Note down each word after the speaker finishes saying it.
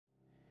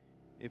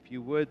If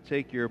you would,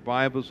 take your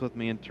Bibles with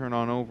me and turn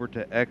on over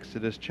to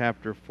Exodus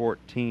chapter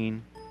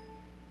 14.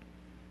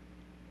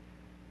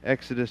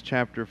 Exodus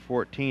chapter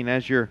 14.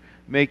 As you're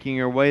making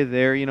your way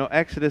there, you know,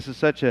 Exodus is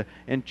such an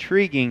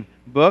intriguing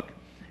book.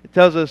 It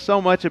tells us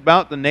so much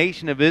about the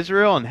nation of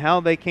Israel and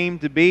how they came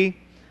to be.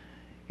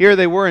 Here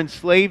they were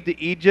enslaved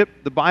to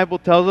Egypt. The Bible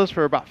tells us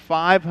for about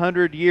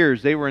 500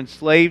 years they were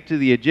enslaved to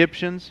the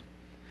Egyptians.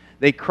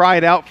 They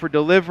cried out for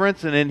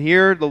deliverance, and in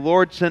here the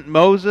Lord sent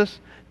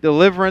Moses.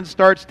 Deliverance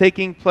starts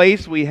taking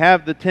place. We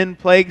have the 10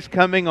 plagues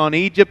coming on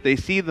Egypt. They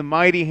see the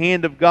mighty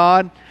hand of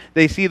God.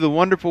 They see the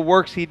wonderful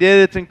works He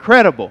did. It's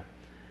incredible.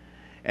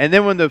 And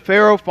then when the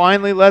Pharaoh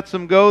finally lets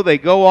them go, they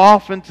go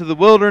off into the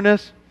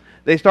wilderness.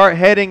 They start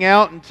heading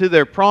out into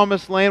their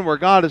promised land where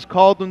God has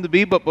called them to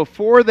be. But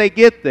before they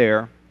get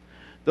there,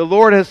 the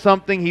Lord has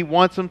something He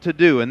wants them to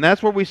do. And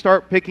that's where we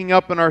start picking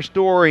up in our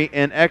story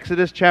in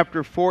Exodus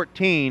chapter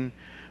 14,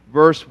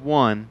 verse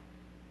 1.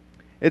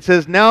 It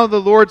says, "Now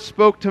the Lord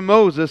spoke to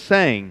Moses,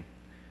 saying,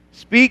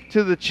 Speak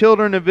to the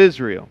children of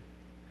Israel."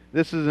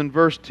 This is in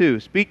verse 2.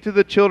 "Speak to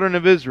the children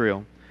of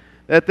Israel,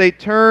 that they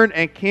turn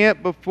and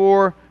camp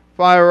before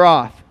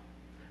Pharaoth,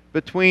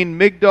 between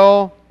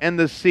Migdol and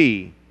the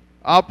sea,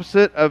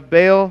 opposite of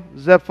Baal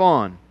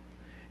Zephon.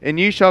 And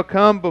ye shall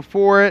come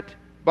before it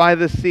by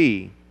the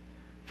sea.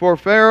 For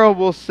Pharaoh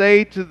will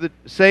say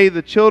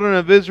the children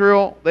of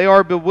Israel, they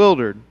are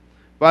bewildered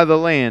by the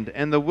land,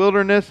 and the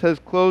wilderness has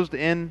closed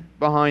in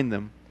behind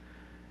them.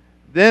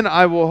 Then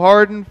I will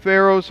harden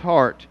Pharaoh's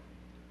heart,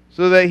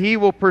 so that he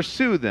will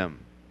pursue them,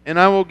 and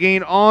I will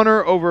gain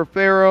honor over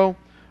Pharaoh,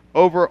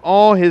 over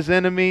all his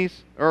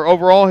enemies, or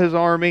over all his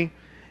army,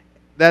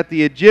 that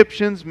the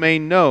Egyptians may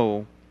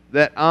know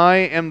that I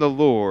am the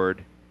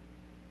Lord."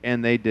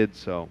 And they did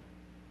so.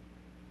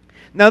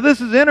 Now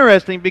this is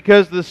interesting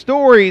because the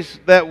stories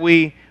that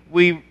we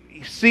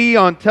see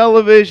on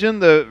television,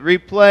 the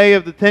replay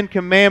of the 10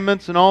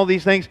 Commandments and all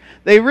these things,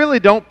 they really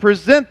don't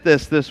present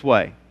this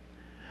way.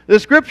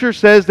 The Scripture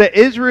says that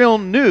Israel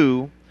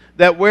knew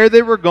that where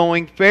they were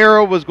going,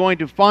 Pharaoh was going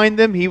to find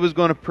them, he was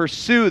going to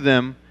pursue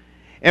them,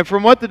 and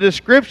from what the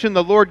description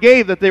the Lord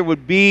gave, that there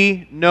would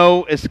be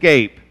no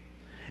escape.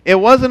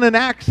 It wasn't an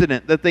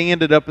accident that they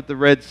ended up at the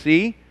Red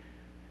Sea.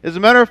 As a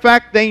matter of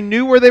fact, they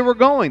knew where they were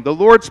going. The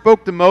Lord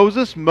spoke to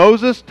Moses.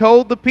 Moses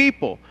told the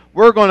people,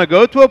 we're going to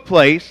go to a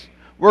place,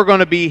 we're going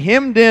to be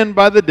hemmed in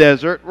by the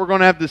desert, we're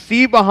going to have the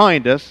sea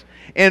behind us,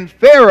 and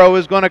Pharaoh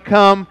is going to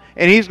come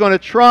and he's going to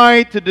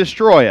try to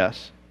destroy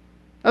us.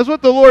 That's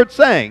what the Lord's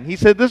saying. He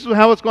said this is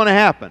how it's going to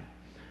happen.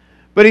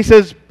 But He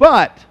says,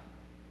 but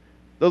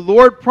the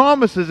Lord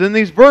promises in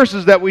these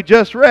verses that we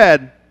just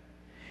read,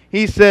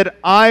 He said,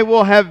 I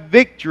will have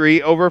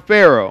victory over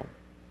Pharaoh.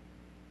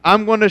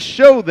 I'm going to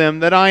show them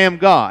that I am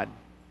God.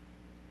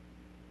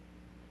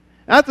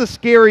 That's a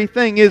scary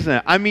thing, isn't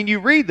it? I mean, you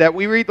read that.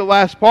 We read the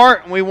last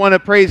part and we want to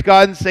praise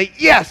God and say,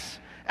 yes,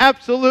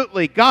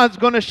 absolutely, God's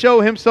going to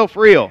show Himself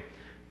real.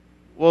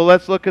 Well,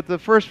 let's look at the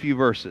first few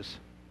verses.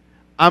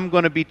 I'm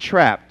going to be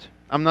trapped.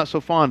 I'm not so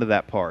fond of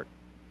that part.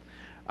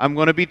 I'm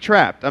going to be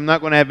trapped. I'm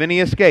not going to have any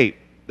escape.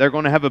 They're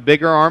going to have a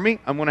bigger army.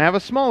 I'm going to have a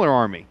smaller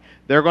army.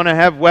 They're going to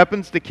have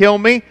weapons to kill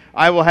me.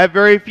 I will have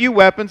very few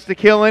weapons to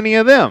kill any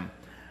of them.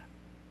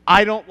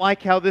 I don't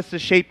like how this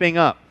is shaping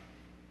up.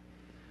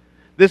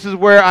 This is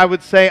where I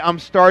would say I'm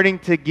starting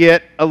to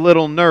get a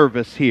little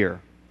nervous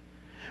here.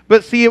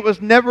 But see, it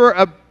was never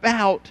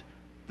about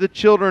the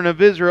children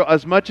of Israel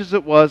as much as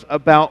it was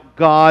about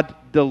God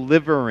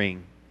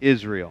delivering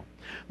Israel.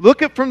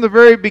 Look at from the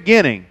very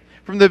beginning.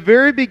 From the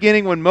very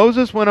beginning when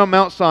Moses went on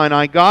Mount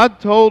Sinai, God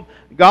told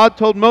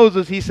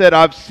Moses, He said,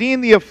 I've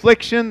seen the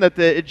affliction that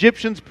the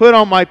Egyptians put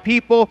on my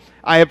people.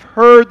 I have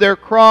heard their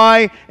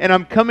cry, and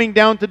I'm coming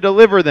down to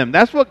deliver them.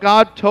 That's what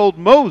God told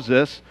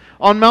Moses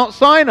on Mount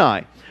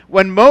Sinai.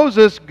 When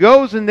Moses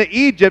goes into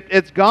Egypt,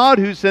 it's God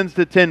who sends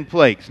the 10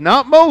 plagues.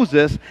 Not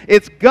Moses,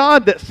 it's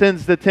God that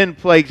sends the 10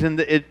 plagues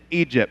into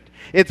Egypt.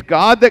 It's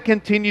God that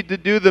continued to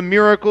do the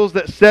miracles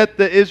that set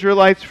the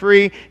Israelites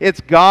free.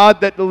 It's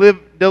God that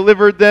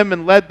delivered them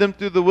and led them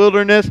through the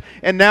wilderness.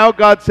 And now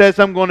God says,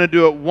 I'm going to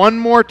do it one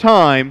more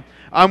time.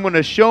 I'm going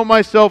to show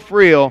myself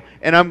real,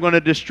 and I'm going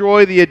to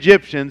destroy the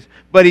Egyptians.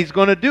 But He's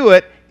going to do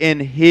it in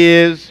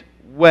His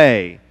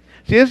way.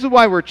 See, this is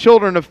why we're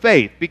children of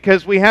faith,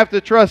 because we have to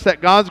trust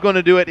that God's going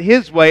to do it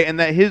His way, and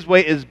that His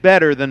way is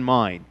better than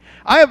mine.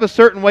 I have a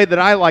certain way that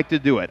I like to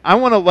do it. I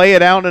want to lay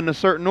it out in a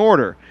certain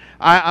order.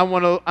 I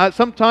want to.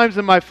 Sometimes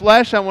in my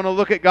flesh, I want to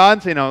look at God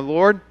and say, "No,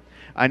 Lord,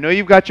 I know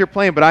You've got Your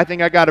plan, but I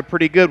think I got a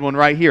pretty good one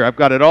right here. I've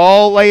got it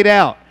all laid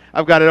out.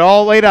 I've got it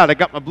all laid out. I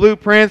got my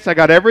blueprints. I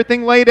got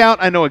everything laid out.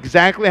 I know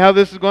exactly how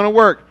this is going to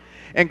work."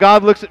 And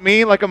God looks at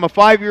me like I'm a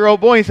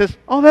 5-year-old boy and says,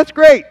 "Oh, that's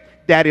great.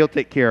 Daddy will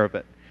take care of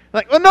it."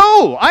 Like, well,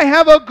 no, I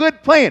have a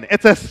good plan.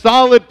 It's a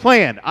solid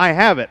plan. I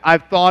have it.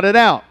 I've thought it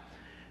out.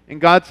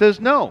 And God says,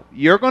 no,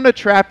 you're going to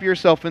trap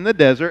yourself in the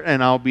desert,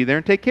 and I'll be there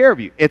and take care of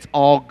you. It's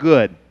all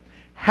good.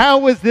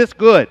 How is this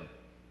good?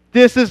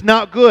 This is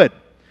not good.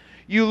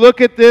 You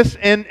look at this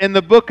in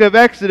the book of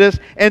Exodus,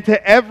 and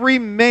to every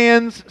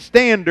man's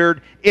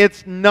standard,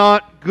 it's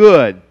not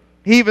good.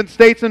 He even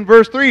states in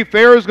verse 3,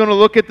 Pharaoh's going to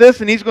look at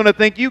this and he's going to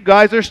think, you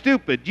guys are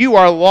stupid. You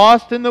are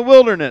lost in the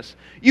wilderness.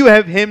 You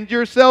have hemmed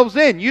yourselves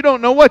in. You don't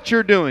know what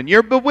you're doing.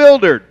 You're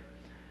bewildered.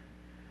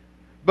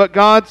 But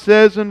God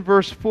says in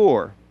verse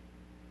 4,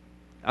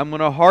 I'm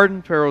going to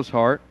harden Pharaoh's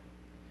heart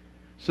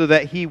so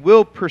that he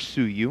will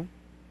pursue you.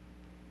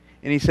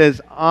 And he says,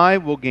 I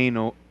will gain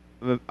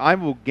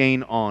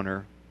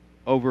honor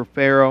over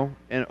Pharaoh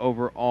and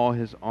over all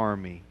his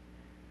army,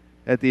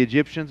 that the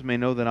Egyptians may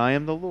know that I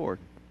am the Lord.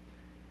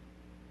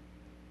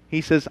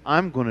 He says,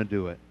 I'm going to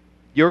do it.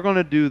 You're going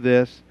to do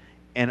this,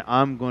 and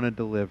I'm going to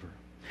deliver.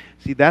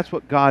 See, that's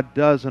what God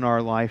does in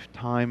our life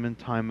time and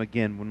time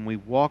again. When we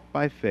walk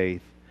by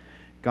faith,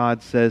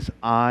 God says,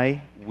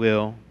 I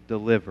will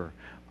deliver.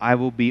 I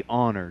will be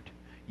honored.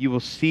 You will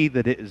see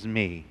that it is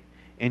me,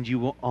 and you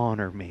will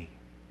honor me.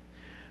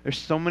 There's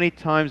so many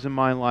times in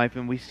my life,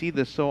 and we see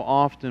this so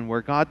often,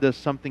 where God does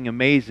something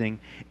amazing,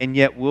 and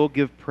yet we'll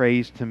give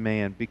praise to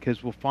man,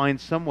 because we'll find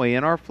some way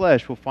in our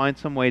flesh, we'll find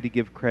some way to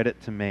give credit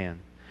to man.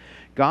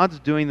 God's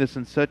doing this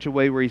in such a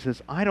way where He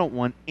says, I don't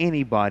want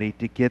anybody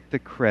to get the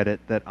credit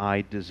that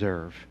I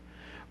deserve.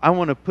 I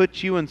want to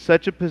put you in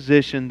such a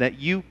position that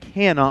you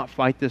cannot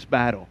fight this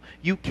battle.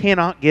 You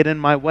cannot get in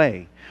my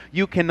way.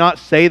 You cannot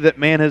say that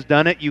man has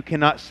done it. You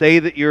cannot say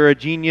that you're a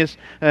genius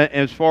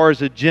as far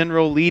as a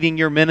general leading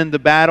your men into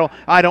battle.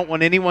 I don't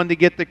want anyone to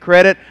get the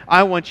credit.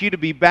 I want you to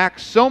be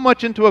backed so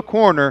much into a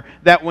corner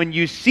that when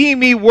you see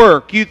me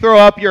work, you throw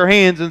up your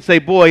hands and say,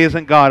 boy,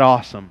 isn't God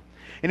awesome?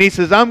 And He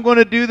says, I'm going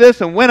to do this,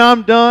 and when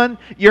I'm done,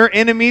 your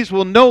enemies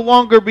will no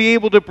longer be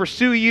able to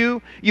pursue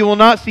you. You will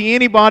not see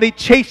anybody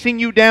chasing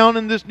you down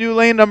in this new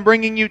land I'm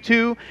bringing you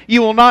to.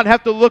 You will not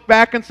have to look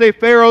back and say,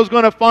 Pharaoh's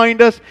going to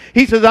find us.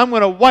 He says, I'm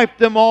going to wipe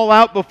them all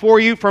out before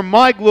you for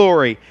my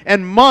glory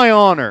and my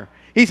honor.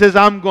 He says,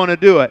 I'm going to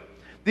do it.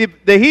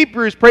 The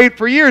Hebrews prayed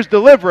for years,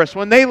 deliver us.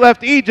 When they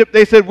left Egypt,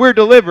 they said, we're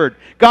delivered.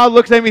 God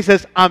looks at them, He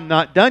says, I'm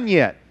not done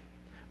yet.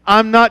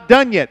 I'm not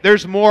done yet.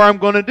 There's more I'm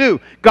going to do.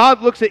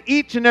 God looks at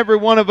each and every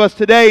one of us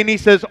today and He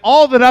says,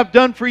 all that I've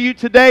done for you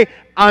today,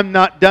 I'm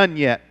not done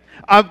yet.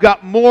 I've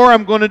got more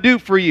I'm going to do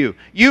for you.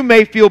 You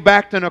may feel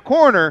backed in a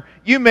corner.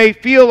 You may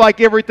feel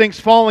like everything's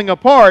falling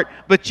apart,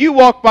 but you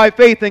walk by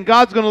faith and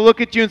God's going to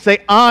look at you and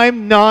say,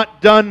 I'm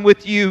not done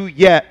with you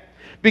yet.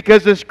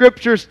 Because the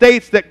Scripture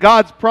states that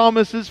God's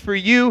promises for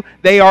you,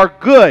 they are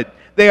good.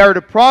 They are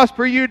to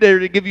prosper you. They are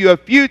to give you a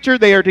future.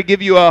 They are to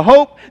give you a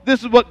hope.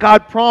 This is what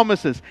God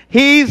promises.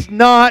 He's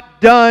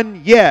not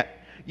done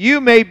yet.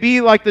 You may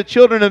be like the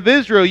children of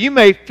Israel. You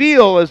may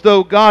feel as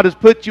though God has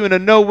put you in a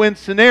no-win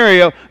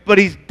scenario, but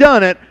He's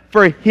done it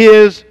for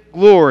His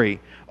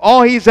glory.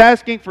 All He's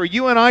asking for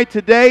you and I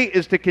today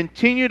is to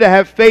continue to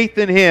have faith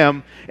in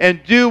Him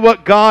and do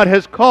what God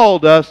has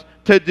called us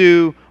to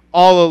do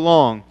all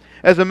along.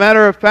 As a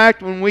matter of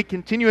fact, when we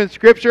continue in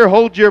Scripture,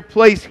 hold your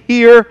place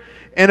here.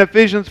 In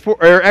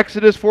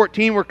Exodus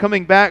 14, we're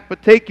coming back,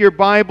 but take your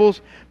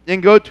Bibles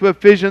and go to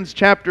Ephesians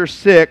chapter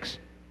 6.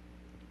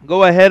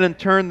 Go ahead and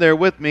turn there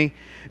with me.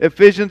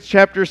 Ephesians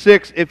chapter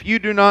 6. If you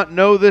do not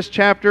know this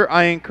chapter,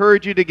 I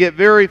encourage you to get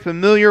very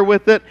familiar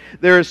with it.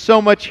 There is so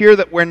much here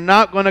that we're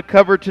not going to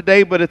cover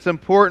today, but it's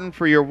important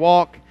for your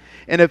walk.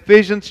 In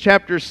Ephesians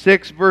chapter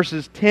 6,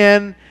 verses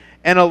 10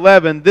 and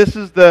 11, this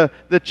is the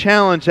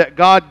challenge that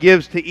God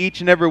gives to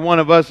each and every one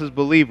of us as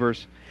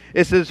believers.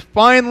 It says,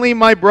 finally,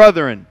 my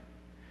brethren,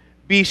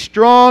 be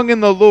strong in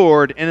the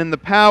Lord and in the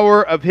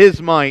power of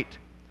His might.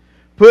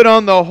 Put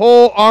on the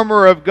whole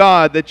armor of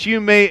God, that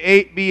you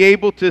may be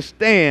able to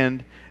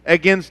stand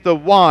against the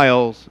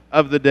wiles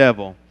of the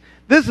devil.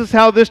 This is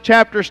how this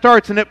chapter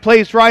starts, and it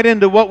plays right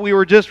into what we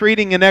were just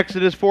reading in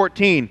Exodus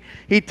 14.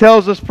 He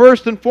tells us,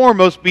 first and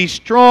foremost, be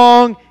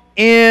strong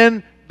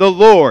in the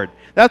Lord.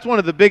 That's one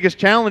of the biggest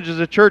challenges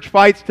the church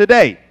fights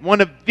today.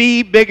 One of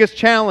the biggest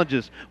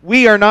challenges.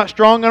 We are not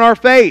strong in our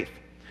faith.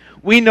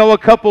 We know a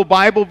couple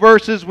Bible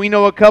verses. We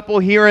know a couple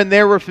here and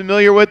there. We're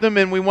familiar with them,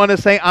 and we want to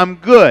say, I'm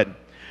good.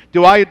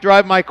 Do I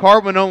drive my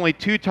car when only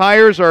 2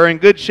 tires are in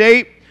good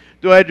shape?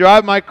 Do I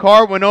drive my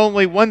car when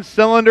only 1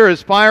 cylinder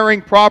is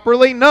firing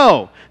properly?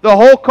 No. The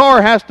whole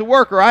car has to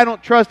work, or I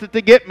don't trust it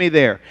to get me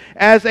there.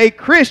 As a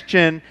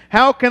Christian,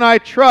 how can I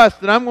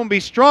trust that I'm going to be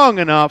strong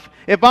enough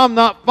if I'm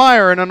not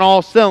firing on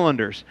all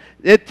cylinders?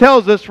 It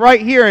tells us right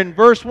here in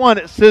verse 1,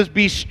 it says,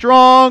 be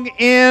strong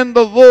in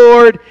the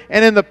Lord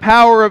and in the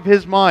power of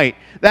His might.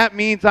 That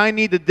means I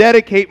need to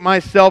dedicate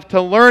myself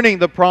to learning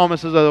the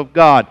promises of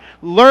God,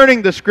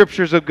 learning the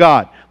Scriptures of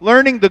God,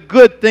 learning the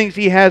good things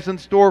He has in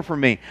store for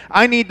me.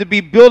 I need to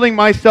be building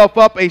myself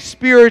up a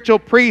spiritual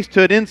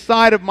priesthood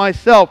inside of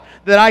myself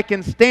that I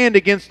can stand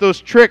against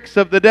those tricks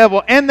of the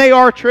devil. And they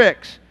are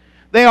tricks.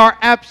 They are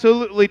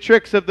absolutely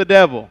tricks of the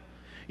devil.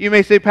 You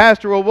may say,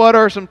 Pastor, well, what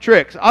are some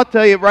tricks? I'll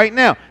tell you right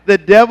now, the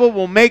devil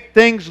will make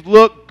things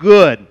look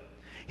good.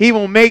 He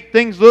will make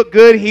things look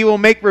good. He will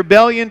make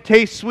rebellion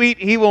taste sweet.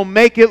 He will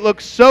make it look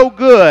so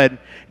good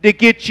to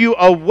get you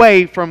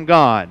away from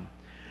God.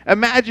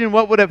 Imagine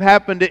what would have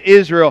happened to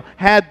Israel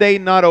had they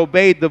not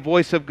obeyed the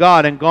voice of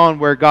God and gone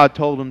where God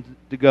told them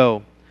to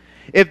go.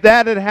 If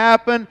that had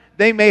happened,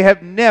 they may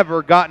have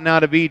never gotten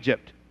out of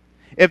Egypt.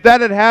 If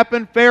that had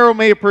happened, Pharaoh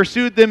may have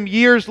pursued them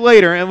years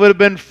later and it would have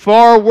been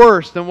far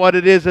worse than what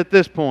it is at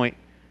this point.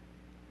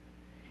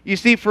 You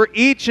see, for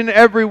each and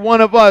every one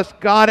of us,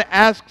 God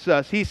asks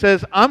us, He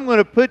says, I'm going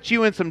to put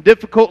you in some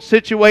difficult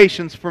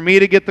situations for me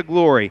to get the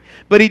glory.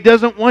 But He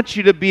doesn't want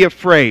you to be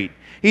afraid.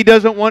 He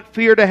doesn't want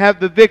fear to have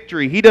the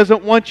victory. He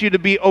doesn't want you to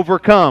be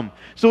overcome.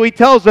 So He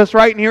tells us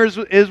right in here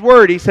His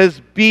Word. He says,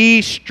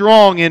 be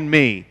strong in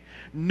me.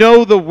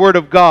 Know the Word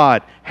of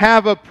God.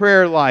 Have a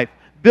prayer life.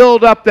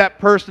 Build up that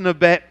person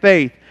of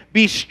faith.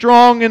 Be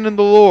strong in the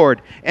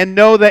Lord. And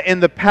know that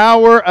in the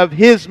power of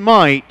His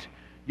might,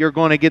 you're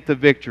going to get the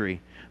victory.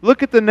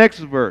 Look at the next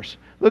verse.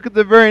 Look at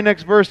the very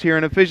next verse here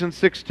in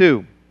Ephesians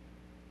 6:2.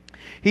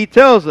 He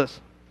tells us,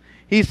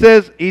 he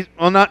says,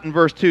 not in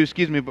verse 2,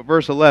 but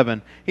verse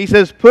 11. He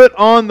says, put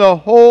on the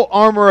whole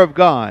armor of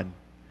God,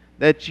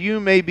 that you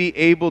may be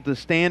able to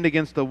stand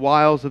against the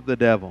wiles of the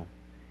devil.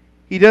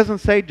 He doesn't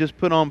say just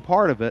put on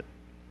part of it.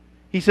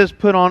 He says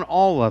put on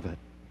all of it.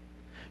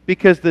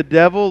 Because the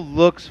devil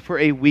looks for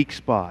a weak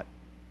spot.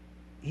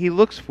 He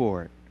looks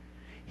for it.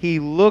 He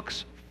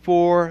looks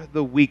for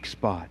the weak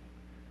spot.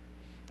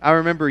 I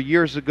remember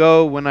years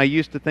ago when I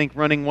used to think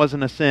running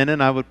wasn't a sin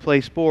and I would play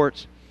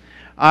sports.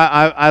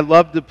 I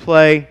loved to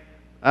play.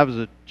 That was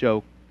a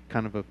joke,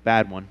 kind of a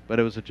bad one, but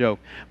it was a joke.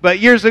 But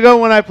years ago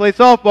when I played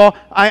softball,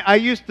 I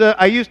used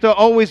to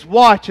always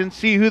watch and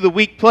see who the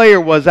weak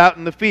player was out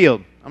in the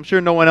field. I'm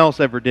sure no one else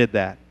ever did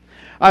that.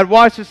 I'd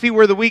watch to see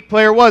where the weak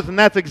player was, and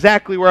that's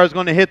exactly where I was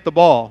going to hit the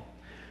ball.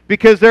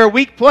 Because they're a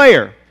weak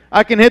player.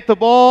 I can hit the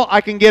ball,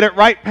 I can get it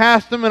right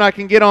past them, and I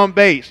can get on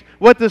base.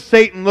 What does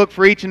Satan look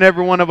for each and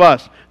every one of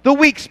us? The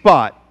weak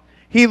spot.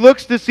 He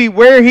looks to see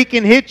where he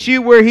can hit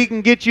you, where he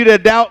can get you to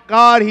doubt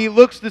God. He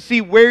looks to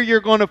see where you're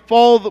going to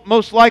fall,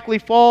 most likely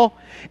fall,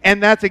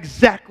 and that's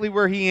exactly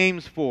where he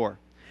aims for.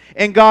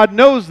 And God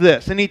knows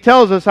this, and He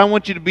tells us, I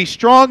want you to be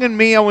strong in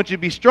me, I want you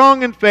to be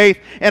strong in faith,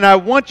 and I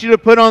want you to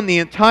put on the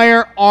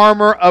entire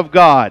armor of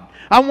God.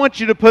 I want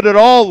you to put it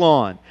all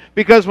on.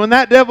 Because when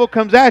that devil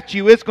comes at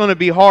you, it's going to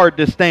be hard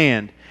to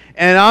stand.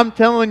 And I'm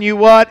telling you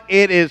what,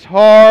 it is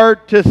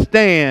hard to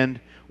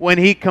stand when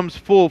he comes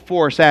full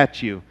force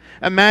at you.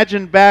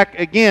 Imagine back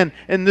again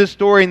in this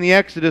story in the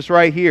Exodus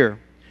right here.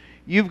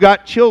 You've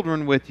got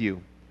children with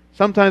you.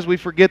 Sometimes we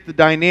forget the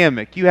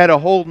dynamic. You had a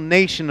whole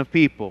nation of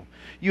people.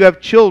 You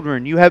have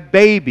children. You have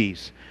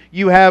babies.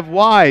 You have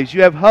wives.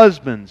 You have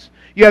husbands.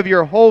 You have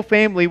your whole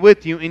family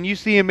with you, and you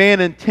see a man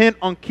intent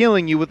on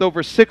killing you with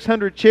over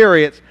 600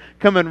 chariots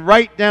coming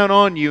right down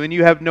on you, and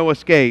you have no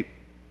escape.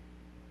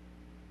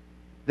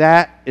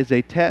 That is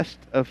a test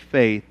of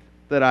faith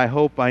that I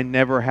hope I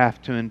never have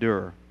to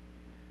endure.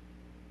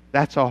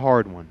 That's a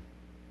hard one.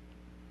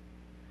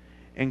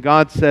 And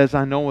God says,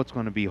 I know it's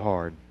going to be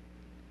hard.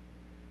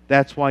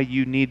 That's why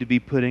you need to be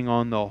putting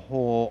on the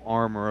whole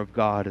armor of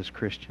God as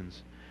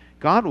Christians.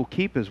 God will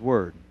keep His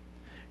word.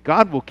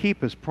 God will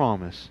keep His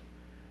promise.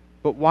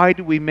 But why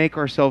do we make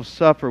ourselves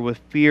suffer with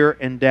fear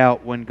and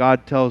doubt when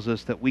God tells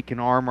us that we can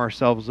arm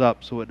ourselves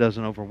up so it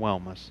doesn't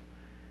overwhelm us?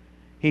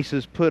 He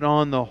says, put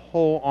on the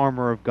whole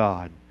armor of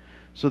God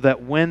so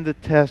that when the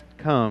test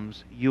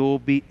comes, you'll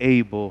be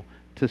able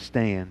to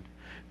stand.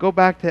 Go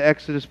back to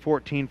Exodus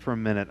 14 for a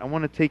minute. I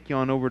want to take you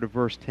on over to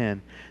verse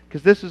 10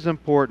 because this is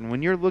important.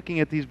 When you're looking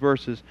at these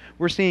verses,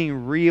 we're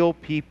seeing real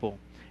people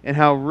and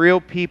how real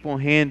people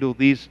handle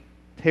these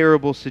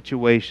terrible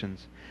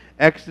situations.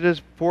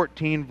 Exodus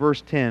 14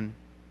 verse 10.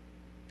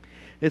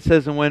 It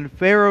says, and when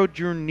Pharaoh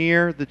drew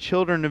near, the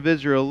children of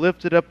Israel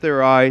lifted up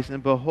their eyes,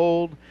 and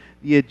behold,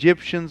 the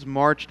Egyptians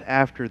marched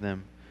after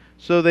them.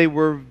 So they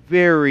were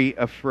very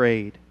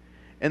afraid.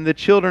 And the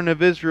children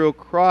of Israel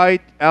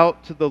cried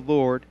out to the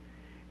Lord.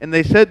 And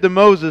they said to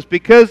Moses,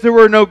 because there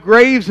were no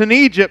graves in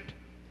Egypt,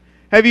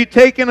 have you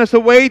taken us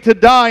away to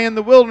die in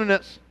the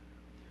wilderness?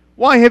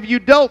 Why have you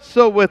dealt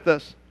so with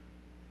us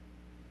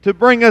to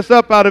bring us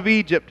up out of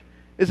Egypt?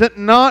 Is it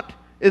not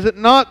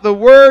the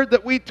word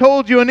that we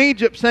told you in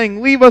Egypt,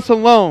 saying, leave us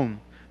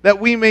alone, that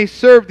we may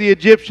serve the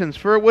Egyptians?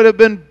 For it would have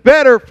been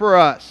better for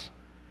us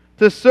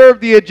to serve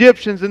the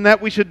Egyptians than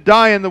that we should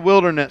die in the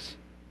wilderness.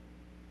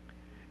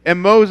 And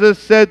Moses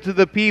said to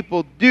the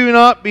people, do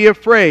not be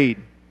afraid.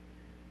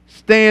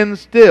 Stand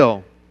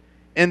still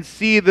and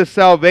see the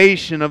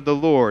salvation of the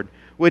Lord,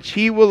 which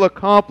He will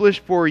accomplish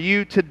for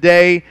you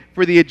today.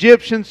 For the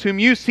Egyptians whom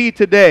you see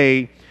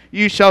today,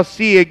 you shall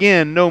see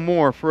again no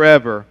more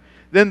forever.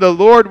 Then the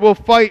Lord will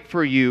fight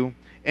for you,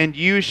 and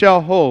you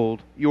shall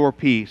hold your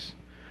peace.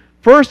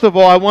 First of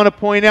all, I want to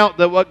point out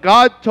that what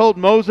God told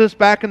Moses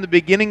back in the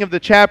beginning of the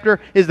chapter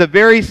is the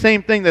very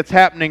same thing that's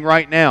happening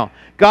right now.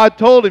 God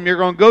told him, you're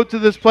going to go to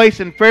this place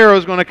and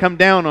Pharaoh's going to come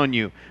down on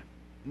you.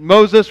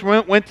 Moses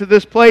went to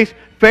this place.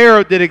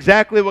 Pharaoh did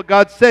exactly what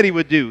God said he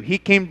would do. He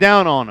came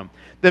down on him.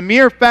 The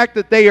mere fact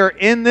that they are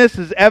in this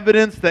is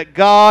evidence that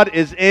God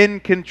is in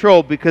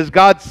control because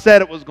God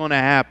said it was going to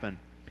happen.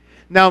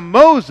 Now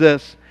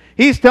Moses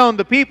He's telling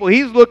the people,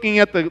 he's looking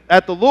at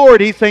the Lord,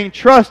 he's saying,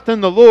 trust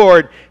in the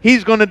Lord,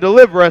 he's going to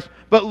deliver us.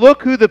 But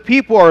look who the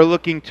people are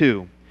looking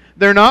to.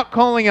 They're not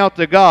calling out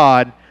to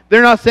God.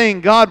 They're not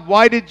saying, God,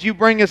 why did you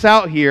bring us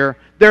out here?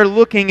 They're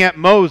looking at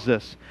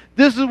Moses.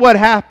 This is what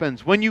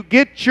happens. When you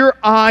get your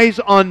eyes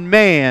on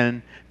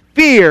man,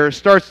 fear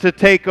starts to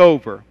take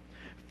over.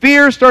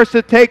 Fear starts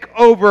to take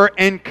over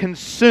and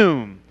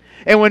consume.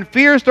 And when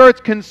fear starts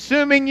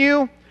consuming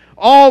you,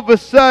 all of a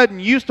sudden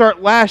you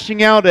start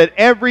lashing out at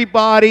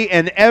everybody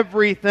and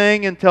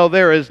everything until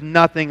there is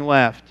nothing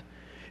left.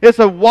 It's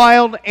a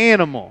wild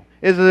animal,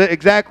 is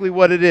exactly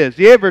what it is.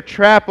 You ever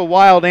trap a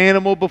wild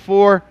animal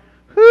before?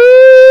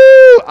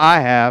 Whoo! I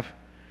have.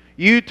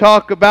 You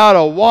talk about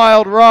a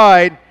wild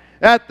ride.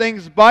 That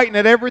thing's biting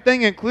at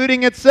everything,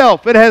 including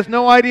itself. It has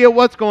no idea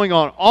what's going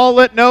on. All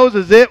it knows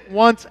is it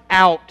wants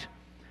out.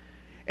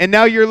 And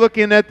now you're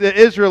looking at the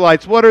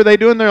Israelites. What are they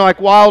doing? They're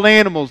like wild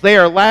animals. They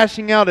are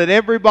lashing out at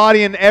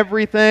everybody and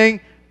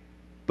everything,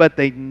 but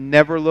they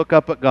never look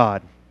up at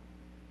God.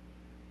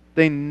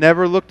 They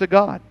never look to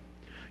God.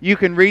 You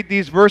can read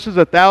these verses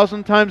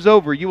 1,000 times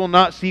over. You will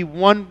not see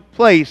one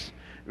place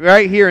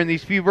right here in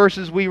these few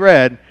verses we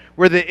read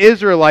where the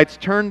Israelites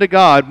turned to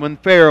God when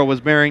Pharaoh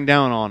was bearing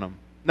down on them.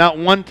 Not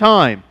one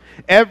time.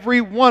 Every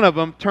one of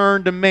them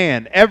turned to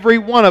man. Every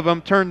one of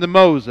them turned to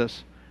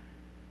Moses.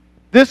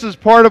 This is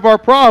part of our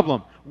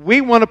problem.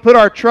 We want to put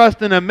our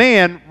trust in a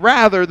man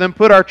rather than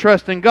put our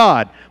trust in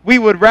God. We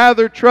would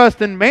rather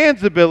trust in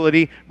man's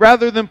ability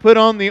rather than put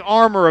on the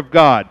armor of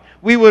God.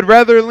 We would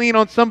rather lean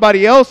on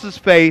somebody else's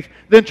faith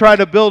than try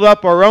to build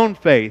up our own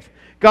faith.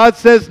 God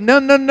says, no,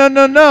 no, no,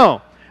 no,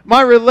 no.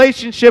 My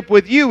relationship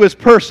with you is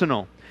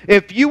personal.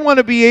 If you want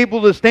to be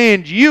able to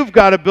stand, you've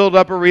got to build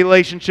up a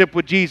relationship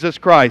with Jesus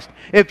Christ.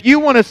 If you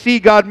want to see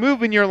God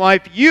move in your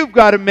life, you've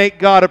got to make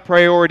God a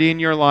priority in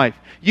your life.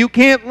 You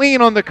can't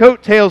lean on the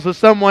coattails of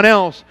someone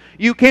else.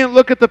 You can't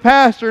look at the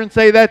pastor and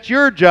say, that's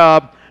your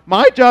job.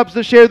 My job is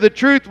to share the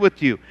truth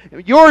with you.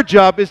 Your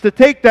job is to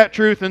take that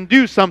truth and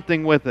do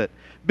something with it.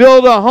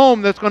 Build a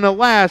home that's going to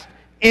last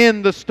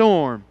in the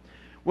storm.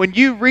 When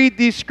you read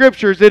these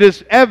scriptures, it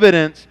is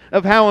evidence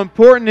of how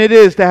important it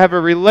is to have a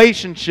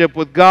relationship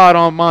with God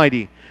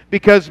Almighty.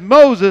 Because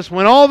Moses,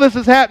 when all this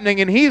is happening,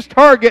 and he's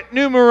target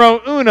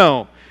numero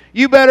uno,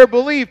 you better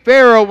believe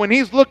Pharaoh, when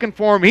he's looking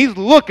for him, he's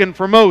looking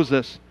for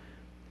Moses.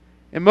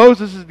 And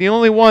Moses is the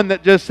only one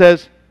that just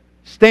says,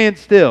 stand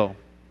still.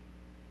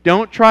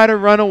 Don't try to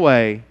run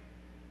away.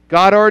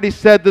 God already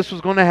said this was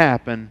going to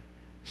happen.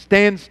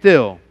 Stand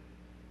still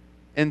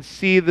and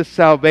see the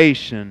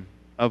salvation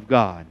of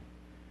God.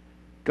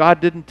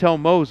 God didn't tell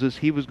Moses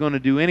he was going to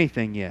do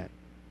anything yet.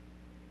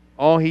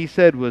 All he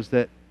said was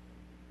that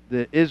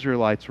the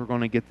Israelites were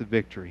going to get the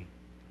victory.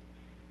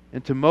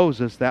 And to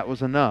Moses, that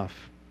was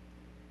enough.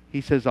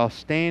 He says, I'll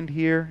stand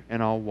here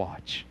and I'll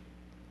watch.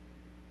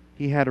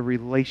 He had a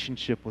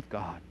relationship with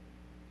God.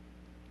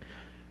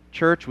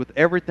 Church, with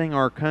everything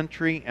our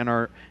country and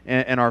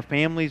our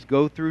families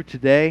go through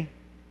today,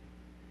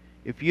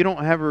 if you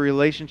don't have a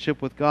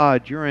relationship with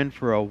God, you're in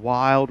for a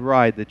wild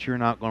ride that you're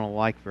not going to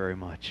like very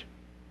much.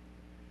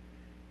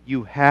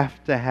 You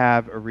have to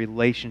have a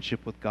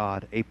relationship with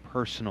God, a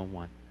personal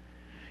one.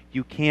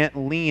 You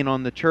can't lean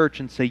on the church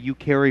and say, you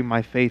carry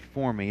my faith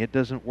for me. It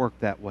doesn't work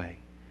that way.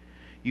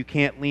 You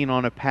can't lean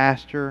on a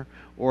pastor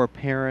or a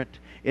parent.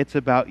 It's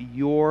about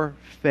your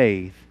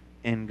faith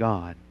in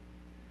God.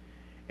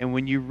 And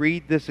when you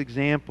read this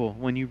example,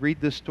 when you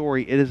read this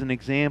story, it is an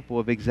example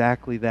of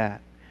exactly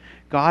that.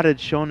 God had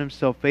shown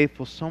himself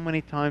faithful so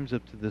many times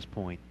up to this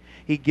point.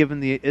 He'd given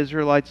the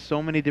Israelites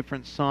so many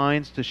different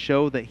signs to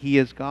show that he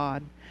is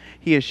God.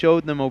 He has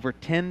showed them over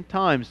 10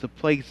 times the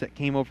plagues that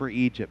came over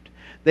Egypt.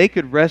 They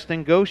could rest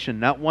in Goshen.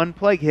 Not one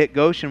plague hit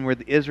Goshen where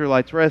the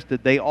Israelites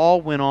rested. They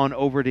all went on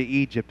over to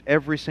Egypt,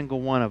 every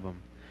single one of them.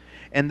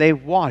 And they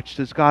watched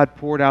as God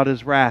poured out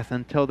his wrath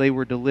until they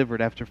were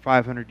delivered after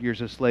 500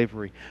 years of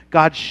slavery.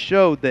 God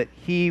showed that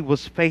he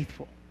was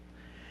faithful.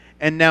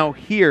 And now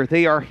here,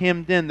 they are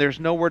hemmed in. There's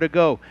nowhere to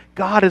go.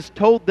 God has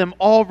told them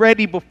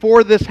already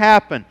before this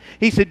happened.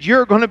 He said,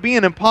 you're going to be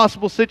in an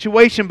impossible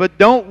situation, but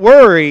don't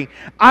worry.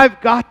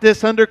 I've got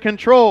this under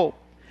control.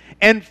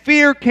 And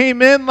fear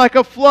came in like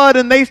a flood,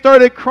 and they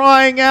started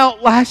crying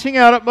out, lashing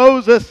out at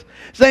Moses,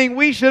 saying,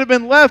 we should have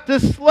been left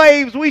as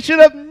slaves. We should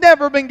have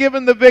never been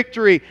given the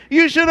victory.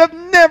 You should have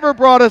never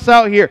brought us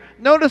out here.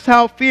 Notice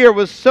how fear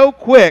was so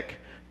quick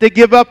to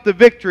give up the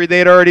victory they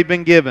had already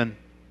been given.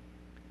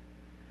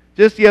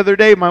 Just the other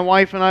day, my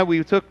wife and I,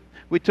 we took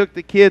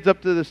the kids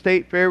up to the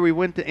state fair. We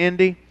went to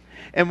Indy.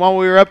 And while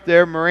we were up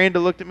there, Miranda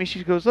looked at me.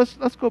 She goes,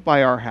 let's go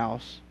by our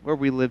house where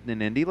we lived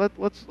in Indy.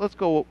 Let's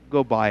go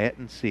by it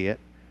and see it.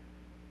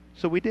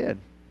 So we did.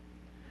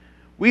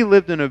 We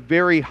lived in a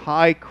very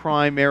high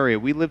crime area.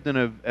 We lived in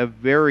a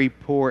very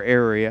poor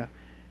area,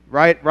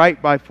 right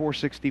by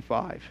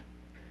 465.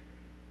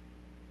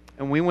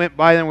 And we went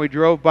by there and we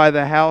drove by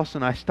the house,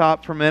 and I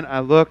stopped for a minute.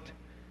 I looked,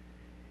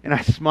 and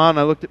I smiled, and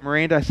I looked at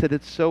Miranda. I said,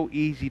 it's so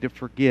easy to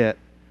forget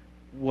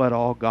what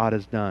all God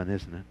has done,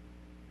 isn't it?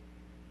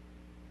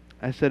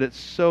 I said, it's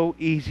so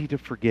easy to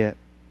forget.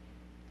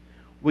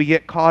 We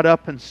get caught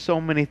up in so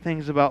many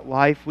things about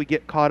life. We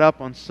get caught up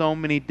on so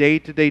many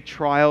day-to-day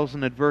trials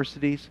and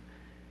adversities.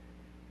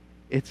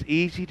 It's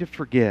easy to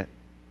forget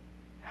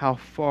how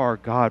far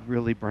God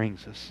really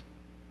brings us.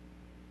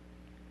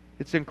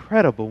 It's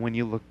incredible when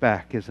you look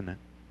back, isn't it?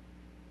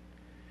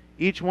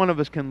 Each one of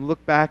us can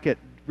look back at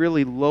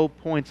really low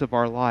points of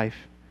our life.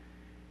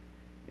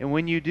 And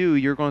when you do,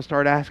 you're going to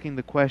start asking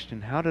the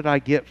question, how did I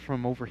get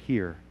from over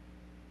here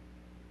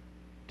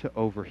to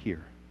over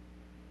here?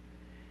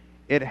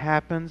 It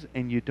happens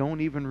and you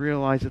don't even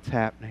realize it's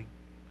happening.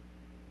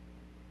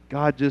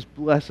 God just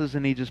blesses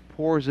and He just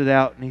pours it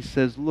out and He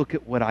says, look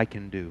at what I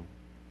can do.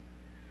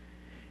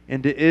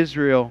 And to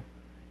Israel,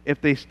 if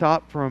they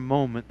stopped for a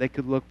moment, they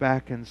could look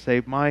back and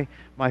say, my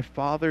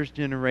father's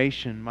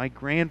generation, my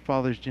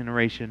grandfather's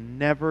generation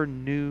never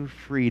knew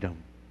freedom.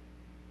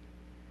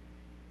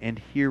 And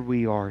here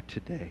we are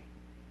today.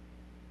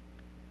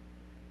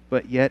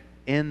 But yet,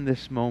 in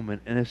this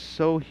moment, and it's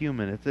so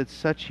human, it's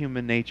such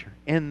human nature,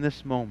 in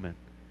this moment,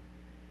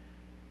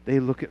 they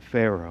look at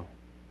Pharaoh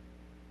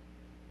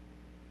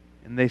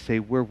and they say,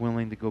 we're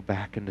willing to go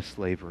back into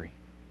slavery.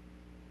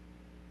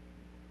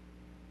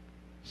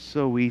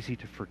 So easy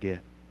to forget.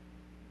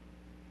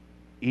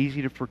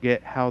 Easy to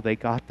forget how they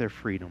got their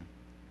freedom,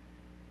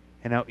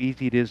 and how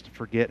easy it is to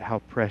forget how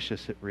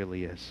precious it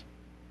really is.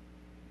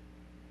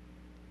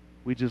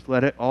 We just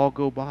let it all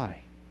go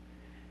by.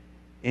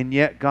 And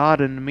yet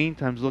God in the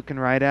meantime is looking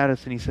right at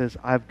us and He says,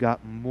 I've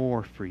got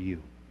more for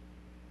you.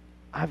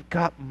 I've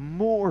got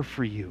more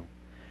for you.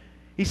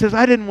 He says,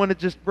 I didn't want to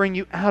just bring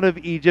you out of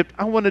Egypt.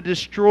 I want to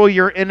destroy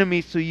your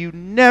enemies so you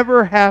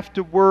never have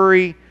to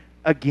worry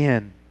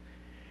again.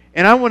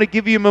 And I want to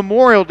give you a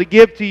memorial to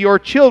give to your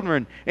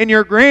children and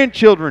your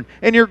grandchildren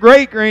and your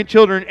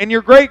great-grandchildren and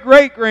your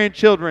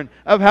great-great-grandchildren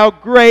of how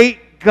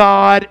great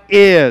God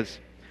is.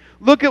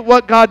 Look at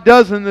what God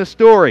does in this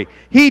story.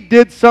 He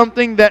did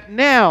something that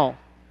now,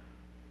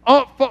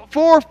 4,000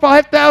 or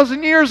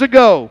 5,000 years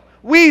ago,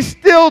 we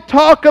still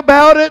talk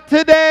about it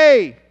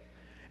today.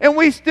 And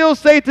we still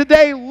say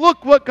today,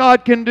 look what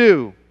God can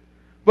do.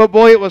 But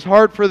boy, it was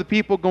hard for the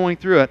people going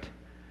through it.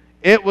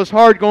 It was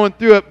hard going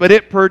through it, but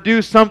it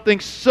produced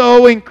something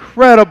so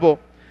incredible.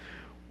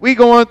 We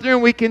go on through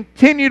and we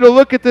continue to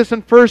look at this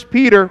in 1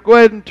 Peter. Go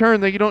ahead and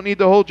turn there. You don't need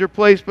to hold your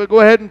place, but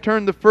go ahead and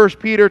turn to 1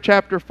 Peter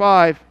chapter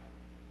 5.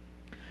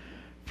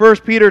 1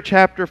 Peter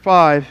chapter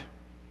 5.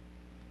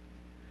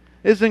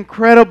 It's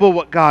incredible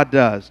what God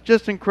does.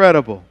 Just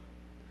incredible.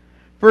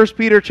 1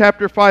 Peter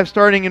chapter 5,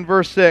 starting in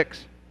verse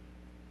 6.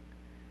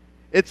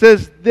 It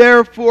says,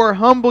 therefore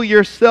humble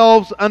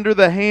yourselves under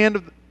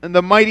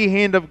the mighty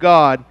hand of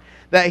God,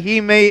 that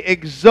He may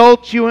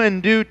exalt you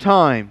in due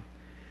time,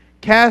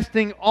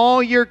 casting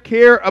all your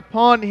care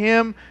upon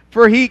Him,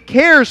 for He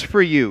cares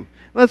for you.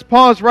 Let's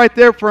pause right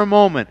there for a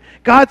moment.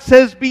 God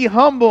says be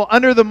humble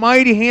under the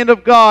mighty hand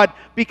of God,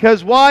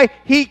 because why?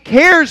 He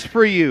cares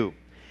for you.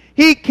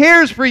 He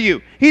cares for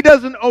you. He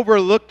doesn't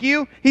overlook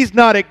you. He's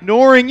not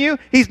ignoring you.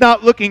 He's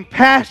not looking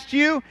past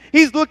you.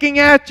 He's looking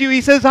at you.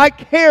 He says, I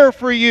care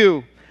for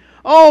you.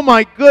 Oh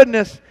my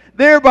goodness.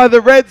 There by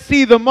the Red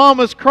Sea, the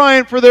mamas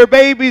crying for their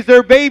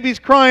babies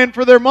crying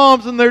for their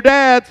moms and their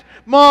dads.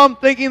 Mom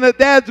thinking that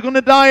dad's going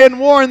to die in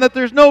war and that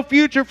there's no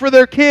future for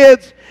their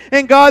kids.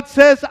 And God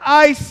says,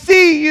 I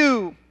see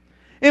you.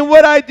 And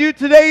what I do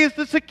today is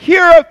to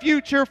secure a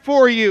future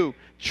for you.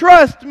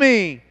 Trust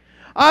me.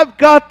 I've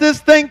got this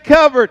thing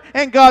covered.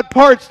 And God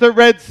parts the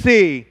Red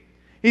Sea.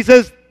 He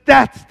says,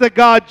 that's the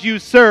God you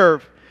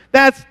serve.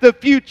 That's the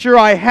future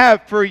I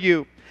have for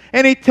you.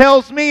 And He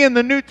tells me in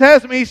the New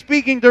Testament, He's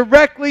speaking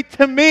directly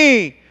to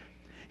me.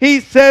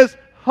 He says,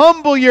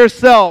 humble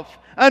yourself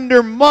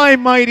under my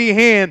mighty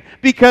hand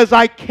because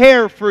I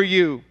care for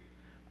you.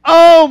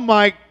 Oh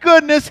my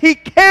goodness, He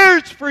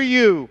cares for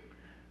you.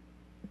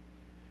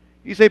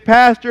 You say,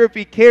 Pastor, if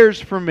He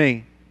cares for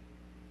me,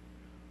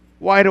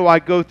 why do I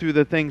go through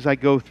the things I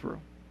go through?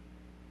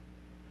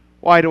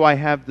 Why do I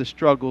have the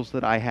struggles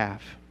that I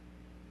have?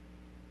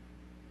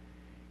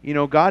 You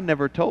know, God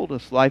never told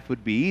us life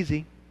would be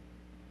easy.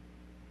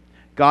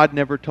 God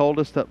never told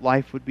us that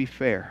life would be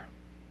fair.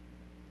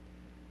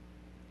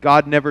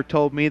 God never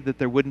told me that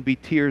there wouldn't be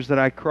tears that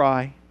I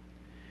cry.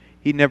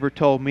 He never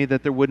told me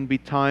that there wouldn't be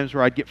times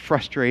where I'd get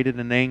frustrated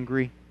and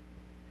angry.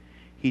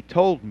 He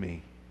told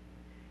me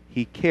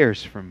He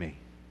cares for me.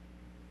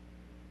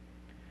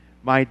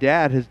 My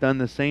dad has done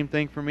the same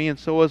thing for me, and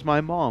so has my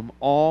mom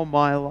all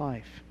my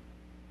life.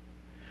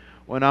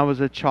 When I was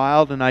a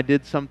child and I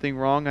did something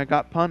wrong, I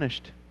got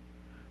punished.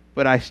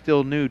 But I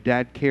still knew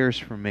Dad cares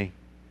for me.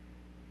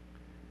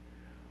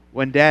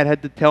 When Dad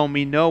had to tell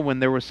me no when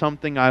there was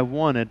something I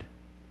wanted,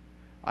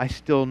 I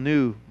still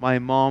knew my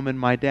mom and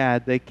my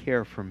dad, they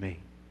care for me.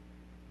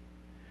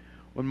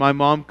 When my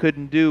mom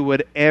couldn't do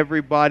what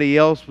everybody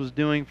else was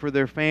doing for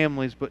their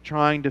families but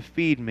trying to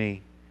feed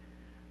me,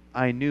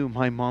 I knew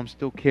my mom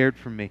still cared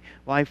for me.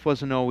 Life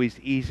wasn't always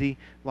easy.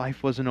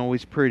 Life wasn't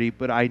always pretty,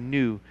 but I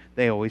knew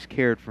they always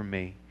cared for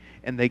me.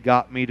 And they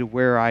got me to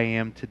where I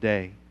am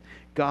today.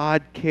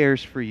 God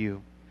cares for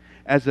you.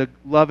 As a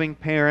loving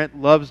parent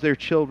loves their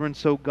children,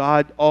 so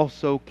God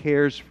also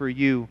cares for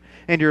you.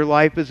 And your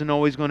life isn't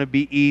always going to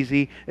be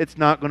easy. It's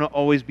not going to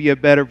always be a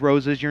bed of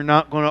roses. You're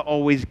not going to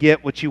always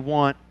get what you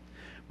want.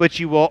 But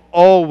you will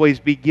always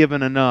be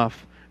given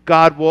enough.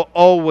 God will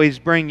always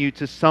bring you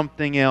to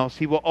something else.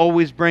 He will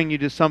always bring you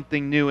to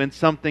something new and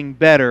something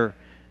better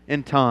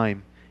in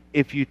time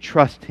if you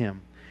trust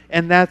Him.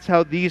 And that's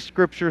how these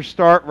scriptures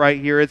start right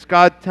here. It's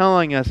God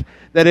telling us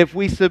that if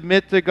we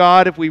submit to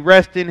God, if we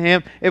rest in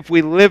Him, if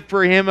we live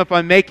for Him, if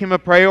I make Him a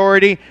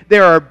priority,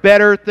 there are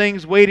better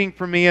things waiting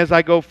for me as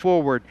I go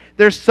forward.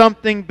 There's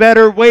something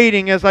better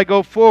waiting as I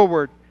go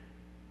forward.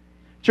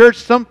 Church,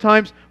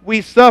 sometimes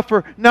we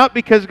suffer not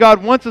because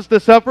God wants us to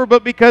suffer,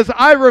 but because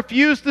I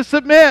refuse to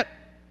submit.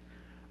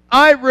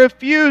 I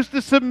refuse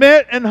to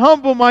submit and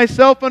humble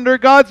myself under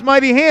God's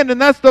mighty hand. And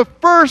that's the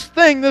first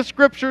thing the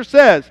Scripture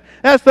says.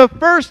 That's the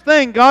first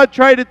thing God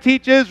tried to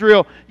teach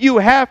Israel. You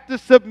have to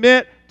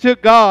submit to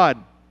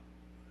God.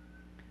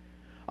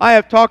 I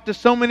have talked to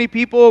so many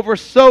people over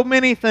so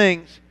many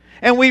things,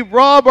 and we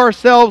rob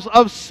ourselves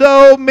of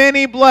so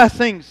many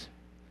blessings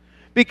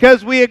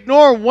because we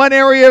ignore one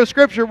area of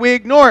Scripture. We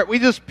ignore it. We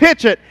just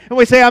pitch it, and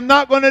we say, I'm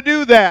not going to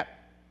do that.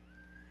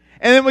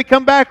 And then we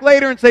come back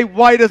later and say,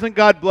 why doesn't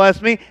God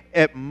bless me?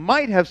 It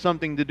might have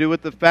something to do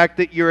with the fact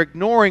that you're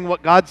ignoring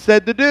what God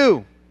said to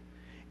do.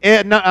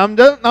 And I'm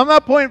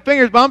not pointing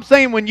fingers, but I'm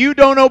saying when you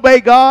don't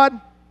obey God,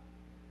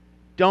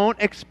 don't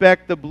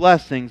expect the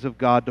blessings of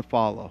God to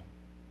follow.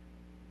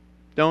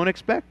 Don't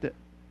expect it.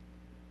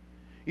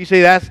 You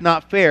say, that's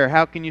not fair.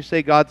 How can you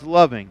say God's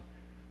loving?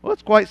 Well,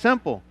 it's quite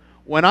simple.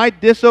 When I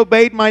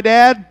disobeyed my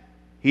dad,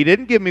 He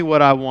didn't give me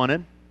what I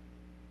wanted.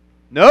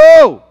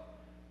 No!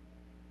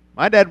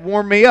 My dad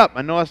warmed me up.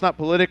 I know that's not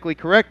politically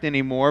correct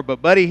anymore,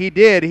 but buddy, he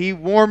did. He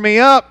warmed me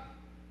up.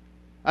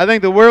 I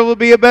think the world would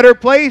be a better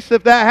place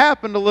if that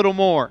happened a little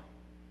more.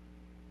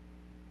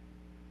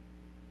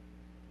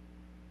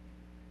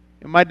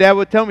 And my dad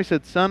would tell me, he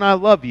said, son, I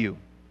love you,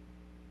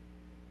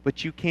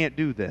 but you can't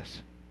do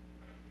this.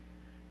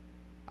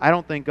 I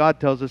don't think God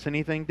tells us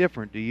anything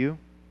different, do you?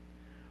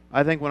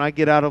 I think when I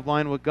get out of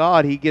line with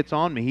God, He gets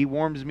on me. He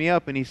warms me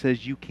up and He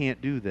says, you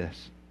can't do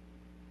this.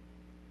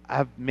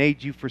 I've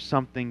made you for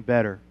something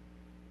better.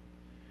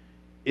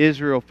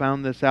 Israel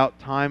found this out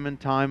time and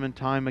time and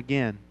time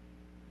again.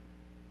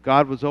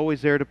 God was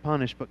always there to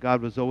punish, but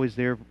God was always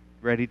there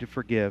ready to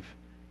forgive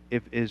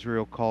if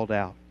Israel called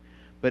out.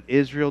 But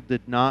Israel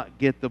did not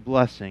get the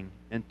blessing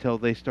until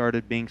they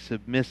started being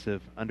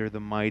submissive under the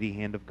mighty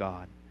hand of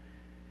God.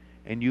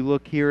 And you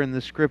look here in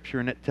the Scripture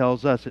and it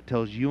tells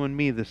you and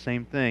me the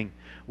same thing.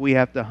 We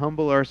have to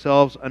humble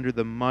ourselves under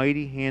the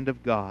mighty hand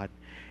of God,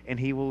 and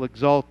He will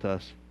exalt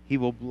us. He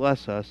will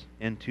bless us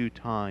in due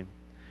time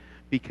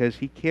because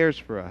He cares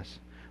for us.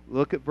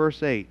 Look at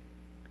verse 8.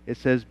 It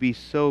says, be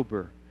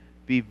sober,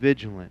 be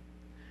vigilant,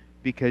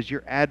 because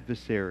your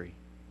adversary,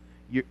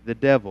 the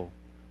devil,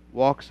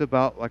 walks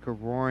about like a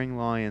roaring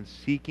lion,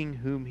 seeking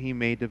whom he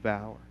may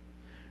devour.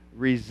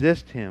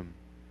 Resist him,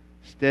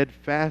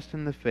 steadfast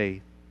in the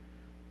faith,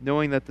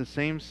 knowing that the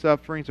same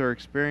sufferings are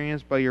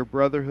experienced by your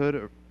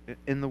brotherhood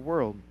in the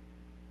world.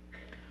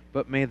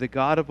 But may the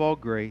God of all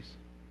grace,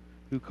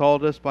 who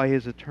called us by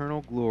His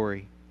eternal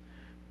glory,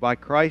 by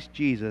Christ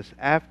Jesus,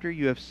 after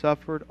you have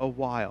suffered a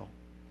while,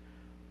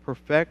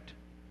 perfect,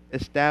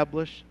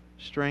 establish,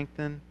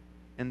 strengthen,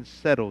 and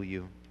settle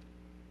you.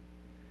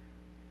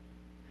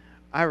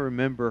 I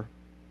remember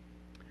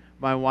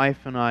my wife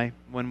and I,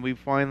 when we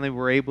finally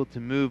were able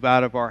to move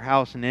out of our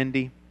house in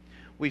Indy,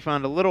 we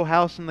found a little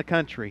house in the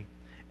country.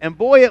 And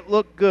boy, it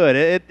looked good.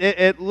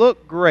 It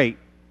looked great.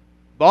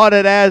 Bought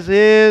it as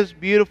is,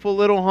 beautiful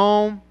little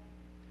home.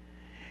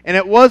 And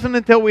it wasn't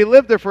until we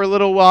lived there for a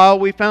little while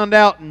we found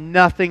out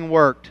nothing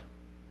worked.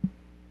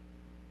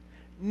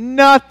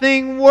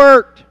 Nothing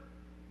worked.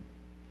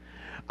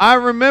 I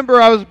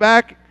remember I was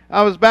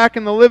back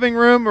in the living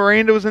room.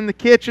 Miranda was in the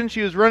kitchen.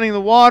 She was running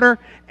the water,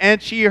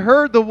 and she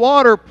heard the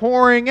water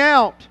pouring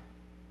out.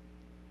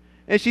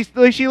 And she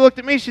looked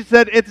at me. She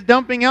said, it's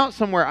dumping out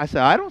somewhere. I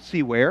said, I don't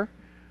see where.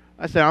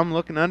 I said, I'm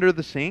looking under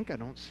the sink. I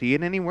don't see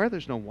it anywhere.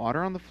 There's no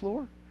water on the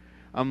floor.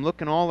 I'm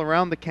looking all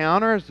around the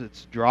counters.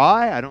 It's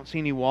dry. I don't see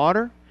any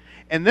water.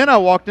 And then I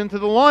walked into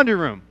the laundry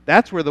room.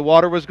 That's where the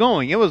water was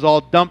going. It was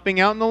all dumping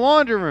out in the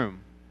laundry room.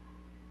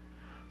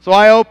 So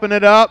I open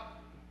it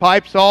up.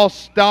 Pipes all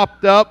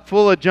stopped up,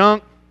 full of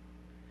junk.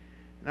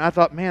 And I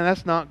thought, man,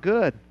 that's not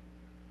good.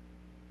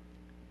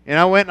 And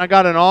I went and I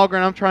got an auger,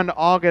 and I'm trying to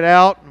aug it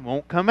out, and it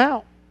won't come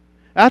out.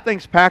 That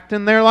thing's packed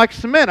in there like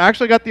cement. I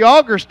actually got the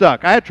auger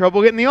stuck. I had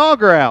trouble getting the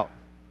auger out.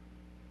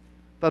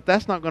 Thought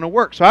that's not going to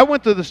work. So I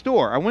went to the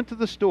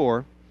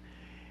store.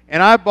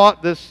 And I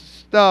bought this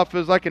stuff. It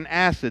was like an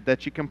acid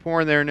that you can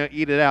pour in there and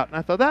eat it out. And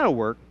I thought that'll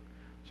work.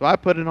 So I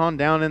put it on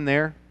down in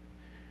there.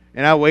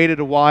 And I waited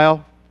a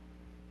while.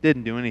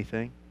 Didn't do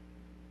anything.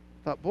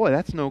 Thought, boy,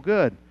 that's no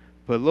good.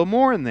 Put a little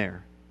more in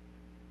there.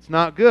 It's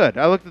not good.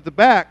 I looked at the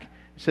back.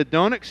 It said,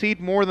 don't exceed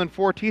more than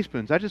 4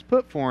 teaspoons. I just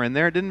put 4 in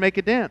there. It didn't make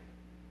a dent.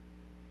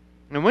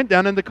 And went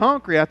down into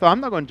concrete. I thought, I'm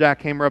not going to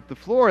jackhammer up the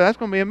floor. That's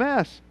going to be a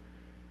mess.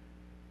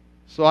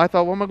 So I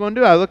thought, what am I going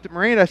to do? I looked at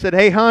Maureen. I said,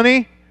 hey,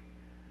 honey.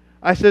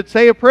 I said,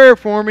 say a prayer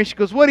for me. She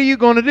goes, what are you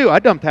going to do? I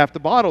dumped half the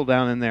bottle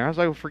down in there. I was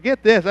like, well,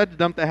 forget this. I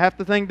dumped half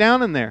the thing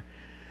down in there.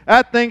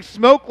 That thing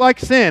smoked like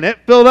sin. It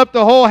filled up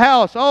the whole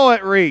house. Oh,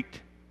 it reeked.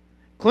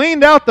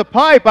 Cleaned out the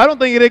pipe. I don't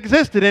think it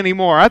existed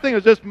anymore. I think it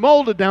was just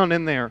molded down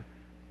in there.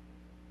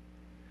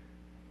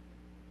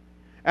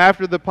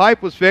 After the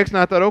pipe was fixed, and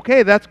I thought,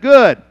 okay, that's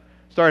good.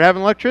 Started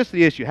having an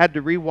electricity issue. Had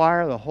to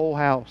rewire the whole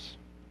house.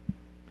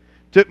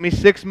 Took me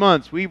 6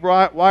 months. We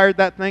wired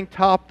that thing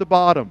top to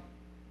bottom.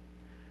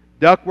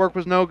 Ductwork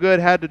was no good.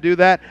 Had to do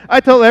that. I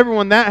tell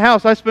everyone that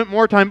house, I spent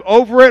more time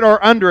over it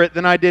or under it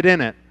than I did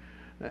in it.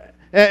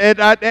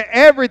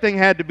 Everything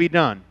had to be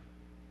done.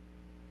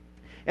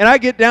 And I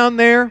get down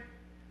there,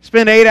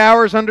 spend 8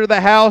 hours under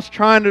the house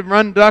trying to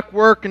run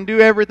ductwork and do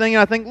everything.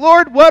 And I think,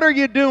 Lord, what are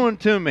you doing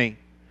to me?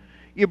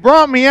 You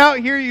brought me out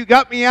here. You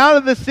got me out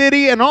of the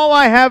city, and all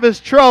I have is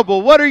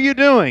trouble. What are you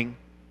doing?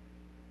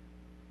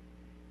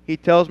 He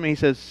tells me, he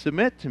says,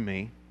 submit to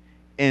me.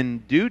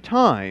 In due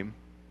time,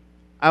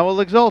 I will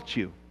exalt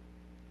you.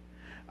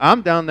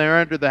 I'm down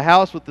there under the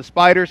house with the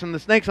spiders and the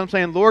snakes. I'm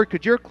saying, Lord,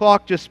 could your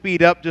clock just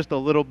speed up just a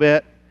little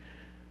bit?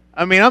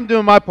 I mean, I'm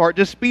doing my part.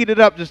 Just speed it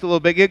up just a little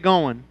bit. Get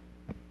going.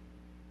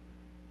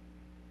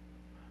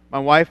 My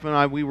wife and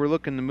I, we were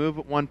looking to move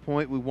at one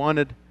point. We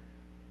wanted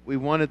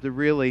to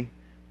really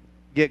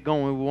get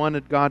going. We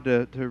wanted God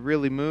to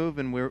really move,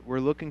 and we're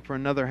looking for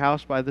another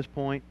house by this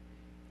point.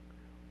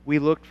 We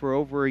looked for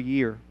over a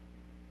year.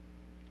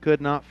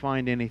 Could not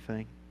find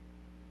anything.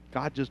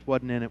 God just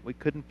wasn't in it. We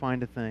couldn't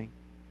find a thing.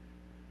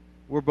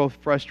 We're both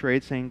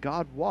frustrated, saying,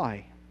 God,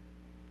 why?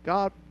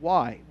 God,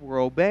 why?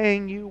 We're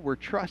obeying you. We're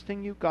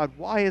trusting you. God,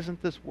 why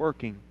isn't this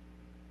working?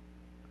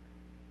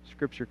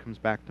 Scripture comes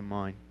back to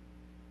mind.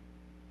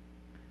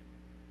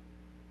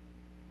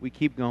 We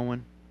keep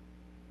going.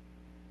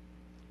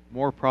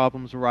 More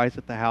problems arise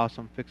at the house.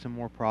 I'm fixing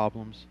more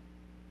problems.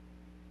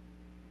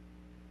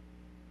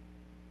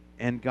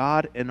 And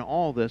God, in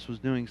all this, was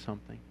doing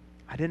something.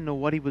 I didn't know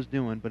what He was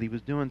doing, but He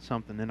was doing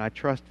something, and I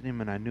trusted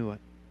Him, and I knew it.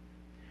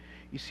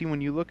 You see,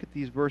 when you look at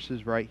these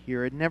verses right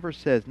here, it never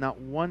says, not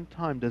one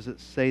time does it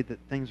say that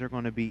things are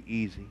going to be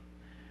easy.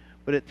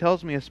 But it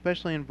tells me,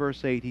 especially in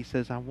verse 8, He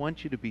says, I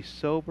want you to be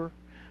sober.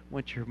 I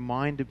want your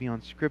mind to be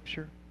on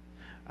Scripture.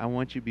 I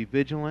want you to be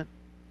vigilant,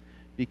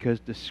 because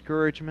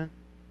discouragement,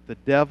 the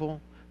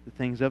devil, the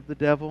things of the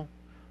devil,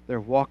 they're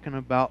walking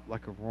about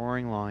like a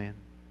roaring lion,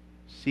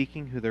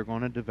 seeking who they're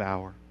going to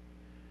devour.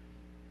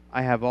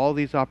 I have all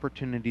these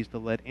opportunities to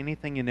let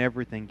anything and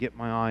everything get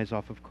my eyes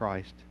off of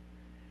Christ.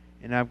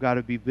 And I've got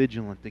to be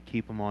vigilant to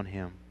keep them on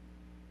Him.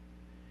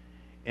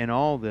 In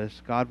all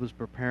this, God was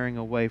preparing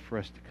a way for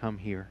us to come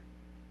here.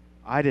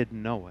 I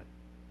didn't know it.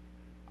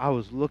 I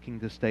was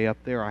looking to stay up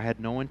there. I had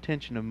no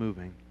intention of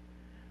moving.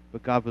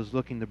 But God was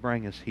looking to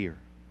bring us here.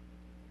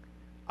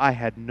 I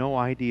had no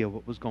idea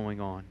what was going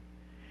on.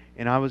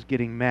 And I was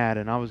getting mad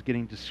and I was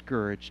getting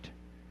discouraged.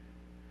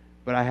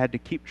 But I had to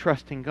keep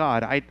trusting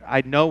God.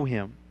 I know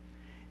Him.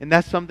 And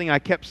that's something I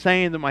kept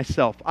saying to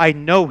myself. I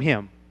know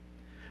Him.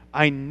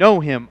 I know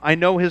Him. I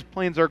know His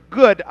plans are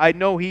good. I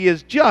know He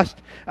is just.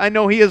 I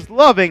know He is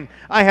loving.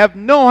 I have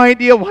no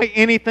idea why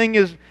everything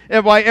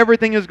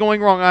is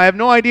going wrong. I have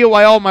no idea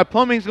why all my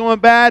plumbing is going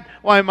bad,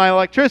 why my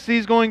electricity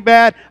is going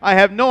bad. I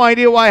have no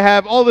idea why I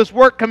have all this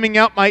work coming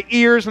out my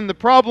ears and the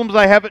problems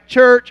I have at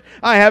church.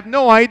 I have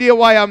no idea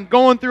why I'm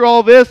going through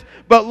all this.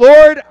 But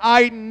Lord,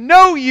 I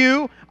know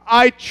You.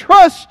 I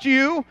trust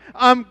You.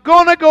 I'm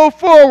going to go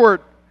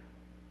forward.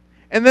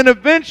 And then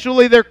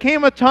eventually there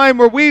came a time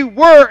where we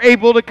were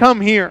able to come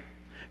here.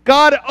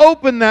 God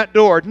opened that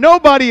door.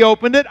 Nobody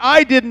opened it.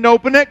 I didn't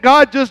open it.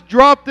 God just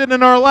dropped it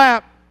in our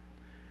lap.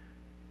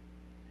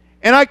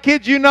 And I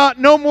kid you not,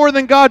 no more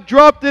than God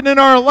dropped it in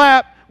our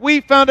lap, we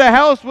found a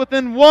house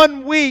within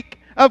 1 week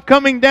of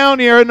coming down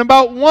here. And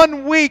about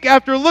 1 week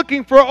after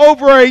looking for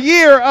over a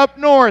year up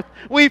north,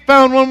 we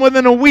found one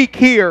within a week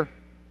here.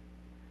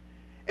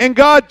 And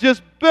God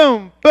just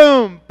boom,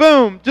 boom,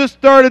 boom, just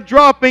started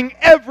dropping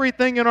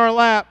everything in our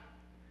lap.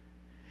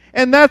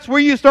 And that's where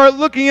you start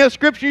looking at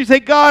Scripture. You say,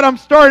 God, I'm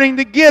starting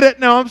to get it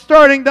now. I'm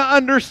starting to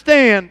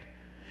understand.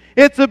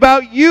 It's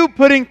about You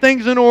putting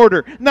things in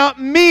order. Not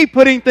me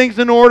putting things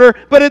in order,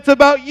 but it's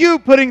about You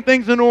putting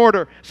things in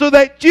order. So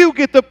that You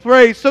get the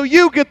praise, so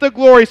You get the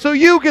glory, so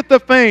You get the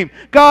fame.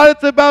 God,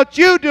 it's about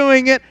You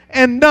doing it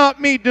and not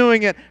me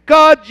doing it.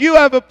 God, You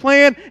have a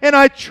plan, and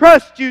I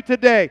trust You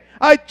today.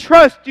 I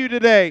trust You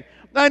today.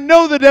 I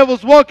know the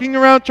devil's walking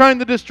around trying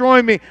to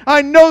destroy me.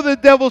 I know the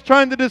devil's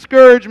trying to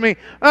discourage me.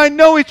 I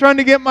know he's trying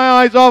to get my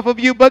eyes off of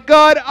You. But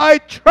God, I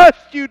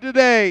trust You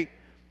today.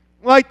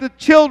 Like the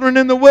children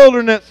in the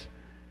wilderness,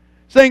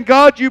 saying,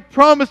 God, You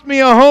promised me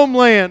a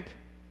homeland.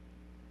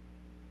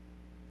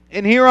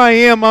 And here I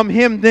am, I'm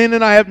hemmed in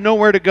and I have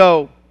nowhere to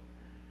go.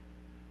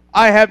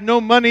 I have no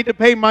money to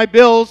pay my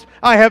bills.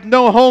 I have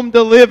no home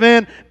to live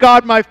in.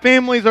 God, my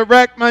family's a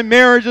wreck. My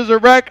marriage is a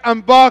wreck.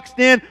 I'm boxed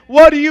in.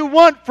 What do You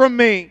want from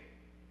me?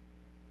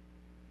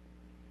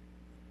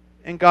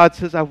 And God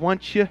says, I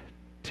want you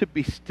to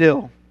be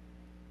still.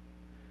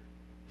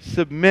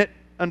 Submit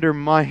under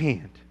my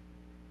hand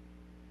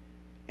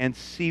and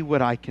see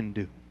what I can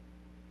do.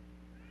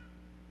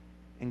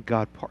 And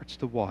God parts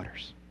the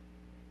waters.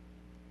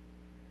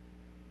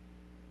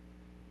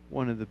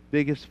 One of the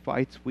biggest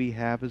fights we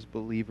have as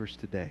believers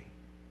today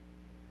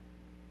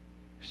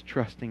is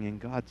trusting in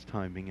God's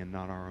timing and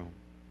not our own.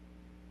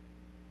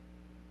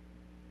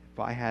 If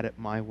I had it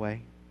my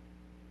way,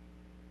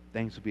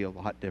 things would be a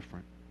lot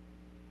different.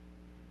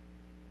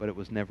 But it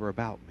was never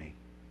about me.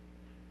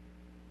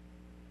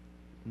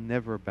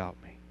 Never about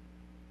me.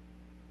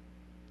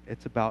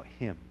 It's about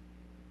Him.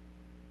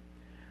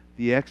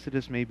 The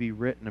Exodus may be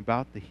written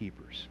about the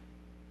Hebrews,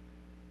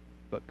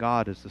 but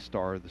God is the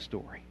star of the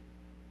story.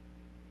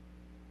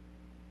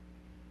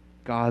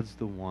 God's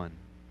the one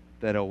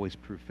that always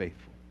proved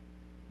faithful,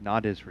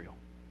 not Israel.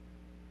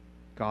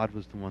 God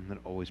was the one that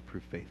always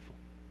proved faithful.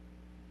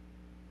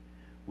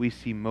 We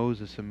see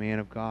Moses, a man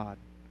of God,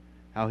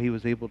 how he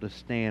was able to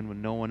stand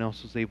when no one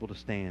else was able to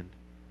stand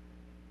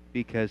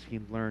because he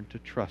learned to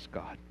trust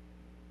God.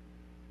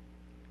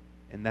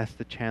 And that's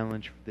the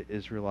challenge for the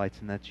Israelites,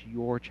 and that's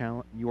your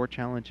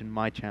challenge and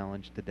my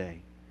challenge today.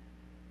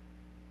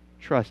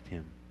 Trust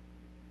Him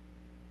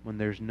when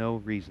there's no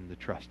reason to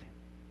trust Him.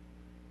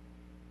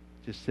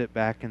 Just sit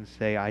back and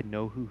say, I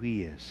know who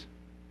He is.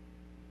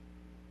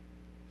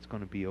 It's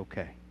going to be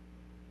okay.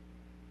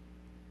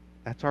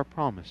 That's our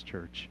promise,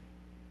 church.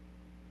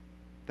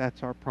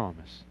 That's our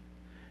promise.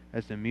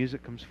 As the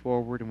music comes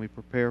forward and we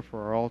prepare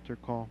for our altar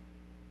call,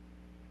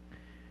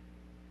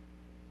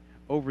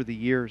 over the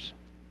years,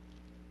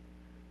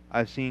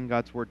 I've seen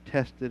God's Word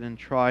tested and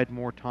tried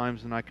more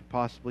times than I could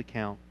possibly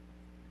count.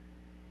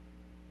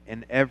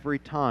 And every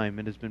time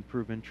it has been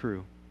proven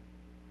true.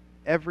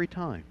 Every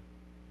time.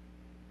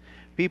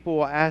 People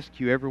will ask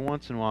you every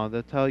once in a while,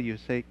 they'll tell you,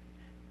 say,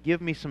 give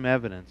me some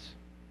evidence.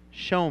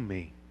 Show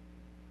me.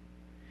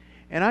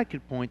 And I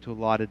could point to a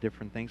lot of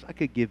different things. I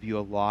could give you a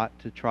lot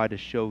to try to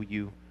show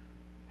you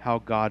how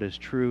God is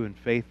true and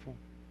faithful.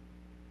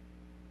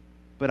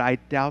 But I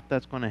doubt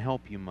that's going to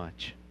help you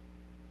much.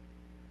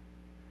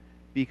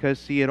 Because,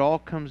 see, it all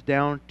comes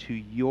down to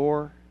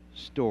your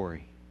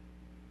story.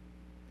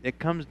 It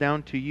comes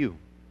down to you.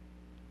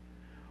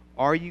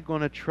 Are you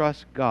going to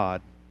trust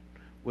God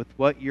with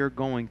what you're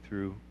going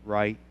through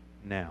right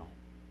now?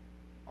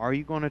 Are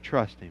you going to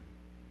trust Him?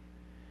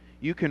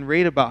 You can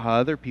read about how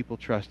other people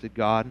trusted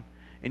God,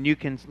 and you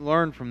can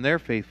learn from their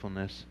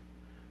faithfulness,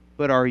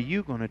 but are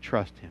you going to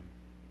trust Him?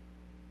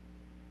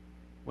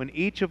 When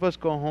each of us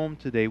go home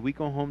today, we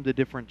go home to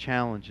different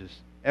challenges.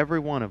 Every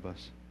one of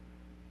us.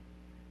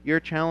 Your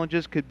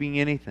challenges could be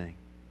anything.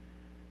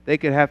 They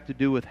could have to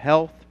do with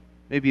health,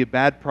 maybe a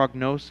bad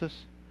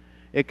prognosis.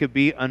 It could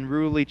be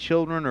unruly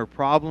children or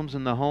problems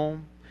in the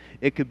home.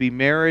 It could be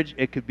marriage.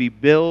 It could be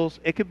bills.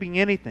 It could be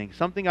anything.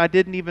 Something I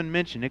didn't even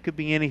mention. It could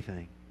be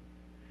anything.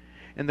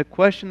 And the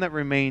question that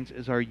remains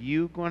is, are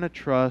you going to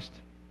trust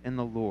in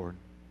the Lord?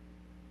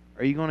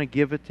 Are you going to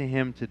give it to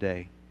Him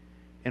today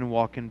and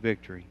walk in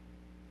victory?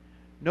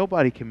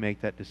 Nobody can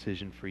make that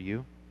decision for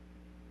you.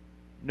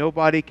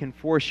 Nobody can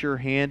force your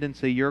hand and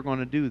say, you're going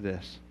to do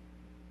this.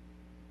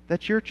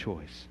 That's your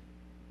choice.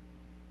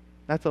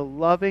 That's a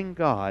loving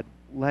God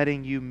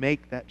letting you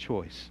make that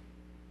choice.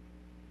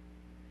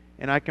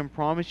 And I can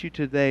promise you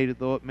today,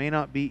 though it may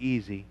not be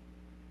easy,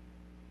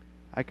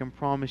 I can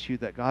promise you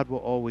that God will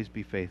always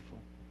be faithful.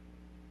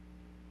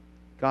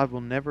 God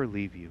will never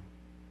leave you.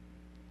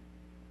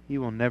 He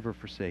will never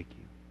forsake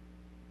you.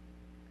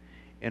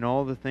 In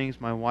all the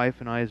things my wife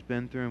and I has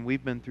been through, and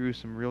we've been through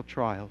some real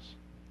trials,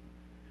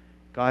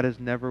 God has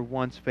never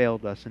once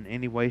failed us in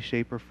any way,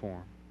 shape, or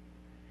form.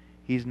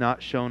 He's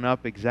not shown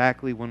up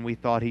exactly when we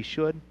thought He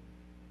should,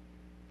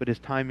 but His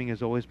timing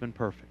has always been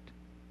perfect.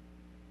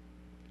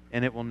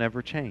 And it will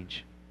never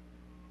change.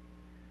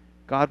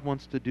 God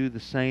wants to do the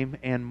same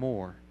and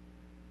more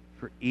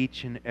for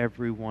each and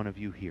every one of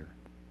you here.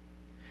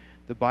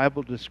 The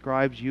Bible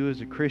describes you as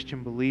a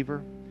Christian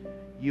believer.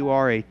 You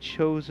are a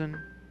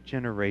chosen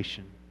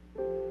generation,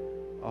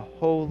 a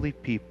holy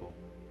people,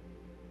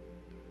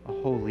 a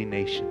holy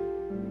nation,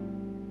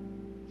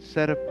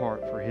 set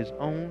apart for His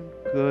own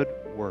good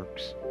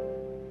works.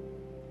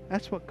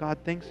 That's what God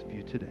thinks of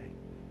you today.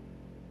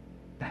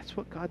 That's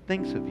what God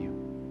thinks of you.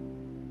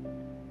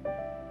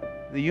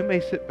 Now, you may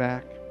sit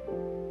back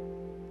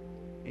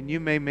and you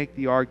may make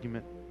the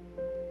argument,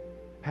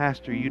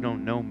 Pastor, you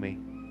don't know me.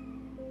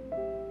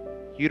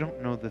 You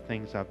don't know the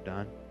things I've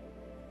done.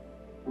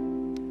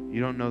 You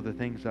don't know the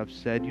things I've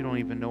said. You don't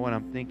even know what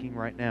I'm thinking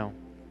right now.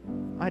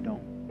 I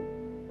don't.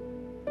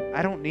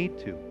 I don't need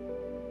to.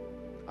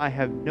 I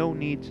have no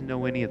need to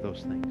know any of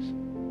those things.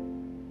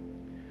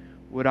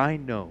 What I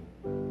know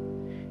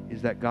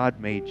is that God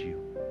made you.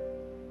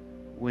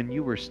 When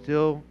you were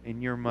still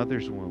in your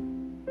mother's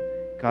womb,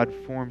 God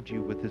formed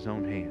you with His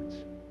own hands.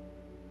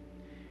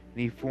 And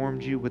He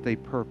formed you with a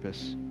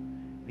purpose.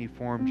 And He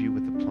formed you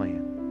with a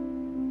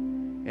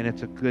plan. And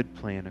it's a good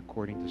plan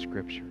according to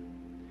Scripture.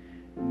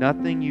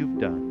 Nothing you've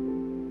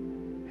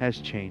done has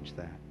changed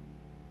that.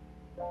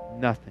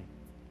 Nothing.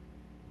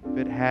 If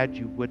it had,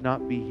 you would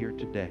not be here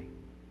today.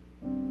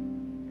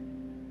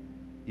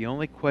 The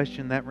only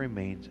question that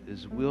remains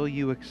is, will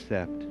you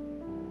accept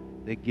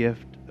the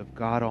gift of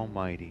God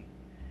Almighty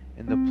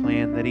and the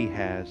plan that He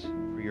has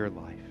for your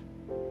life?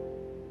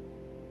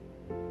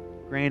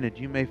 Granted,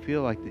 you may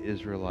feel like the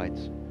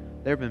Israelites.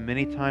 There have been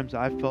many times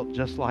I've felt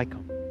just like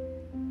them.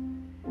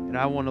 And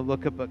I want to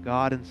look up at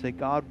God and say,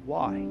 God,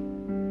 why?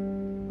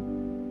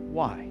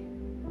 Why?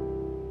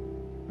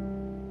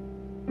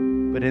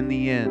 But in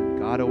the end,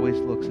 God always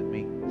looks at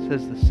me and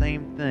says the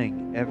same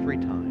thing every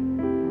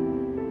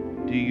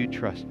time. Do you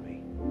trust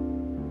me?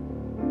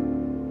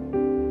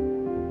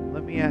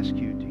 Let me ask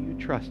you, do you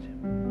trust Him?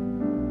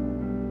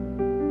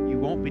 You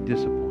won't be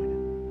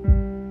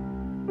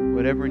disappointed.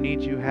 Whatever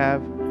needs you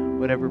have,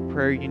 whatever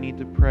prayer you need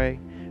to pray,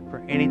 for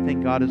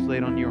anything God has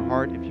laid on your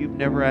heart, if you've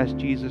never asked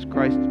Jesus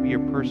Christ to be your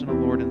personal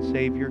Lord and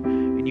Savior,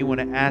 and you want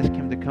to ask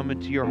Him to come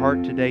into your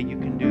heart today, you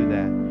can do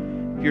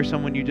that. If you're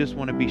someone you just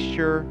want to be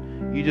sure,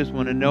 you just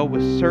want to know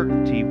with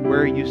certainty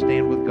where you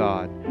stand with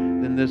God,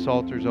 then this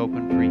altar is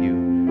open for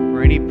you.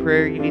 For any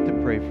prayer you need to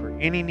pray, for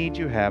any need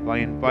you have, I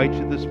invite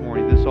you this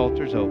morning. This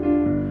altar is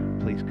open.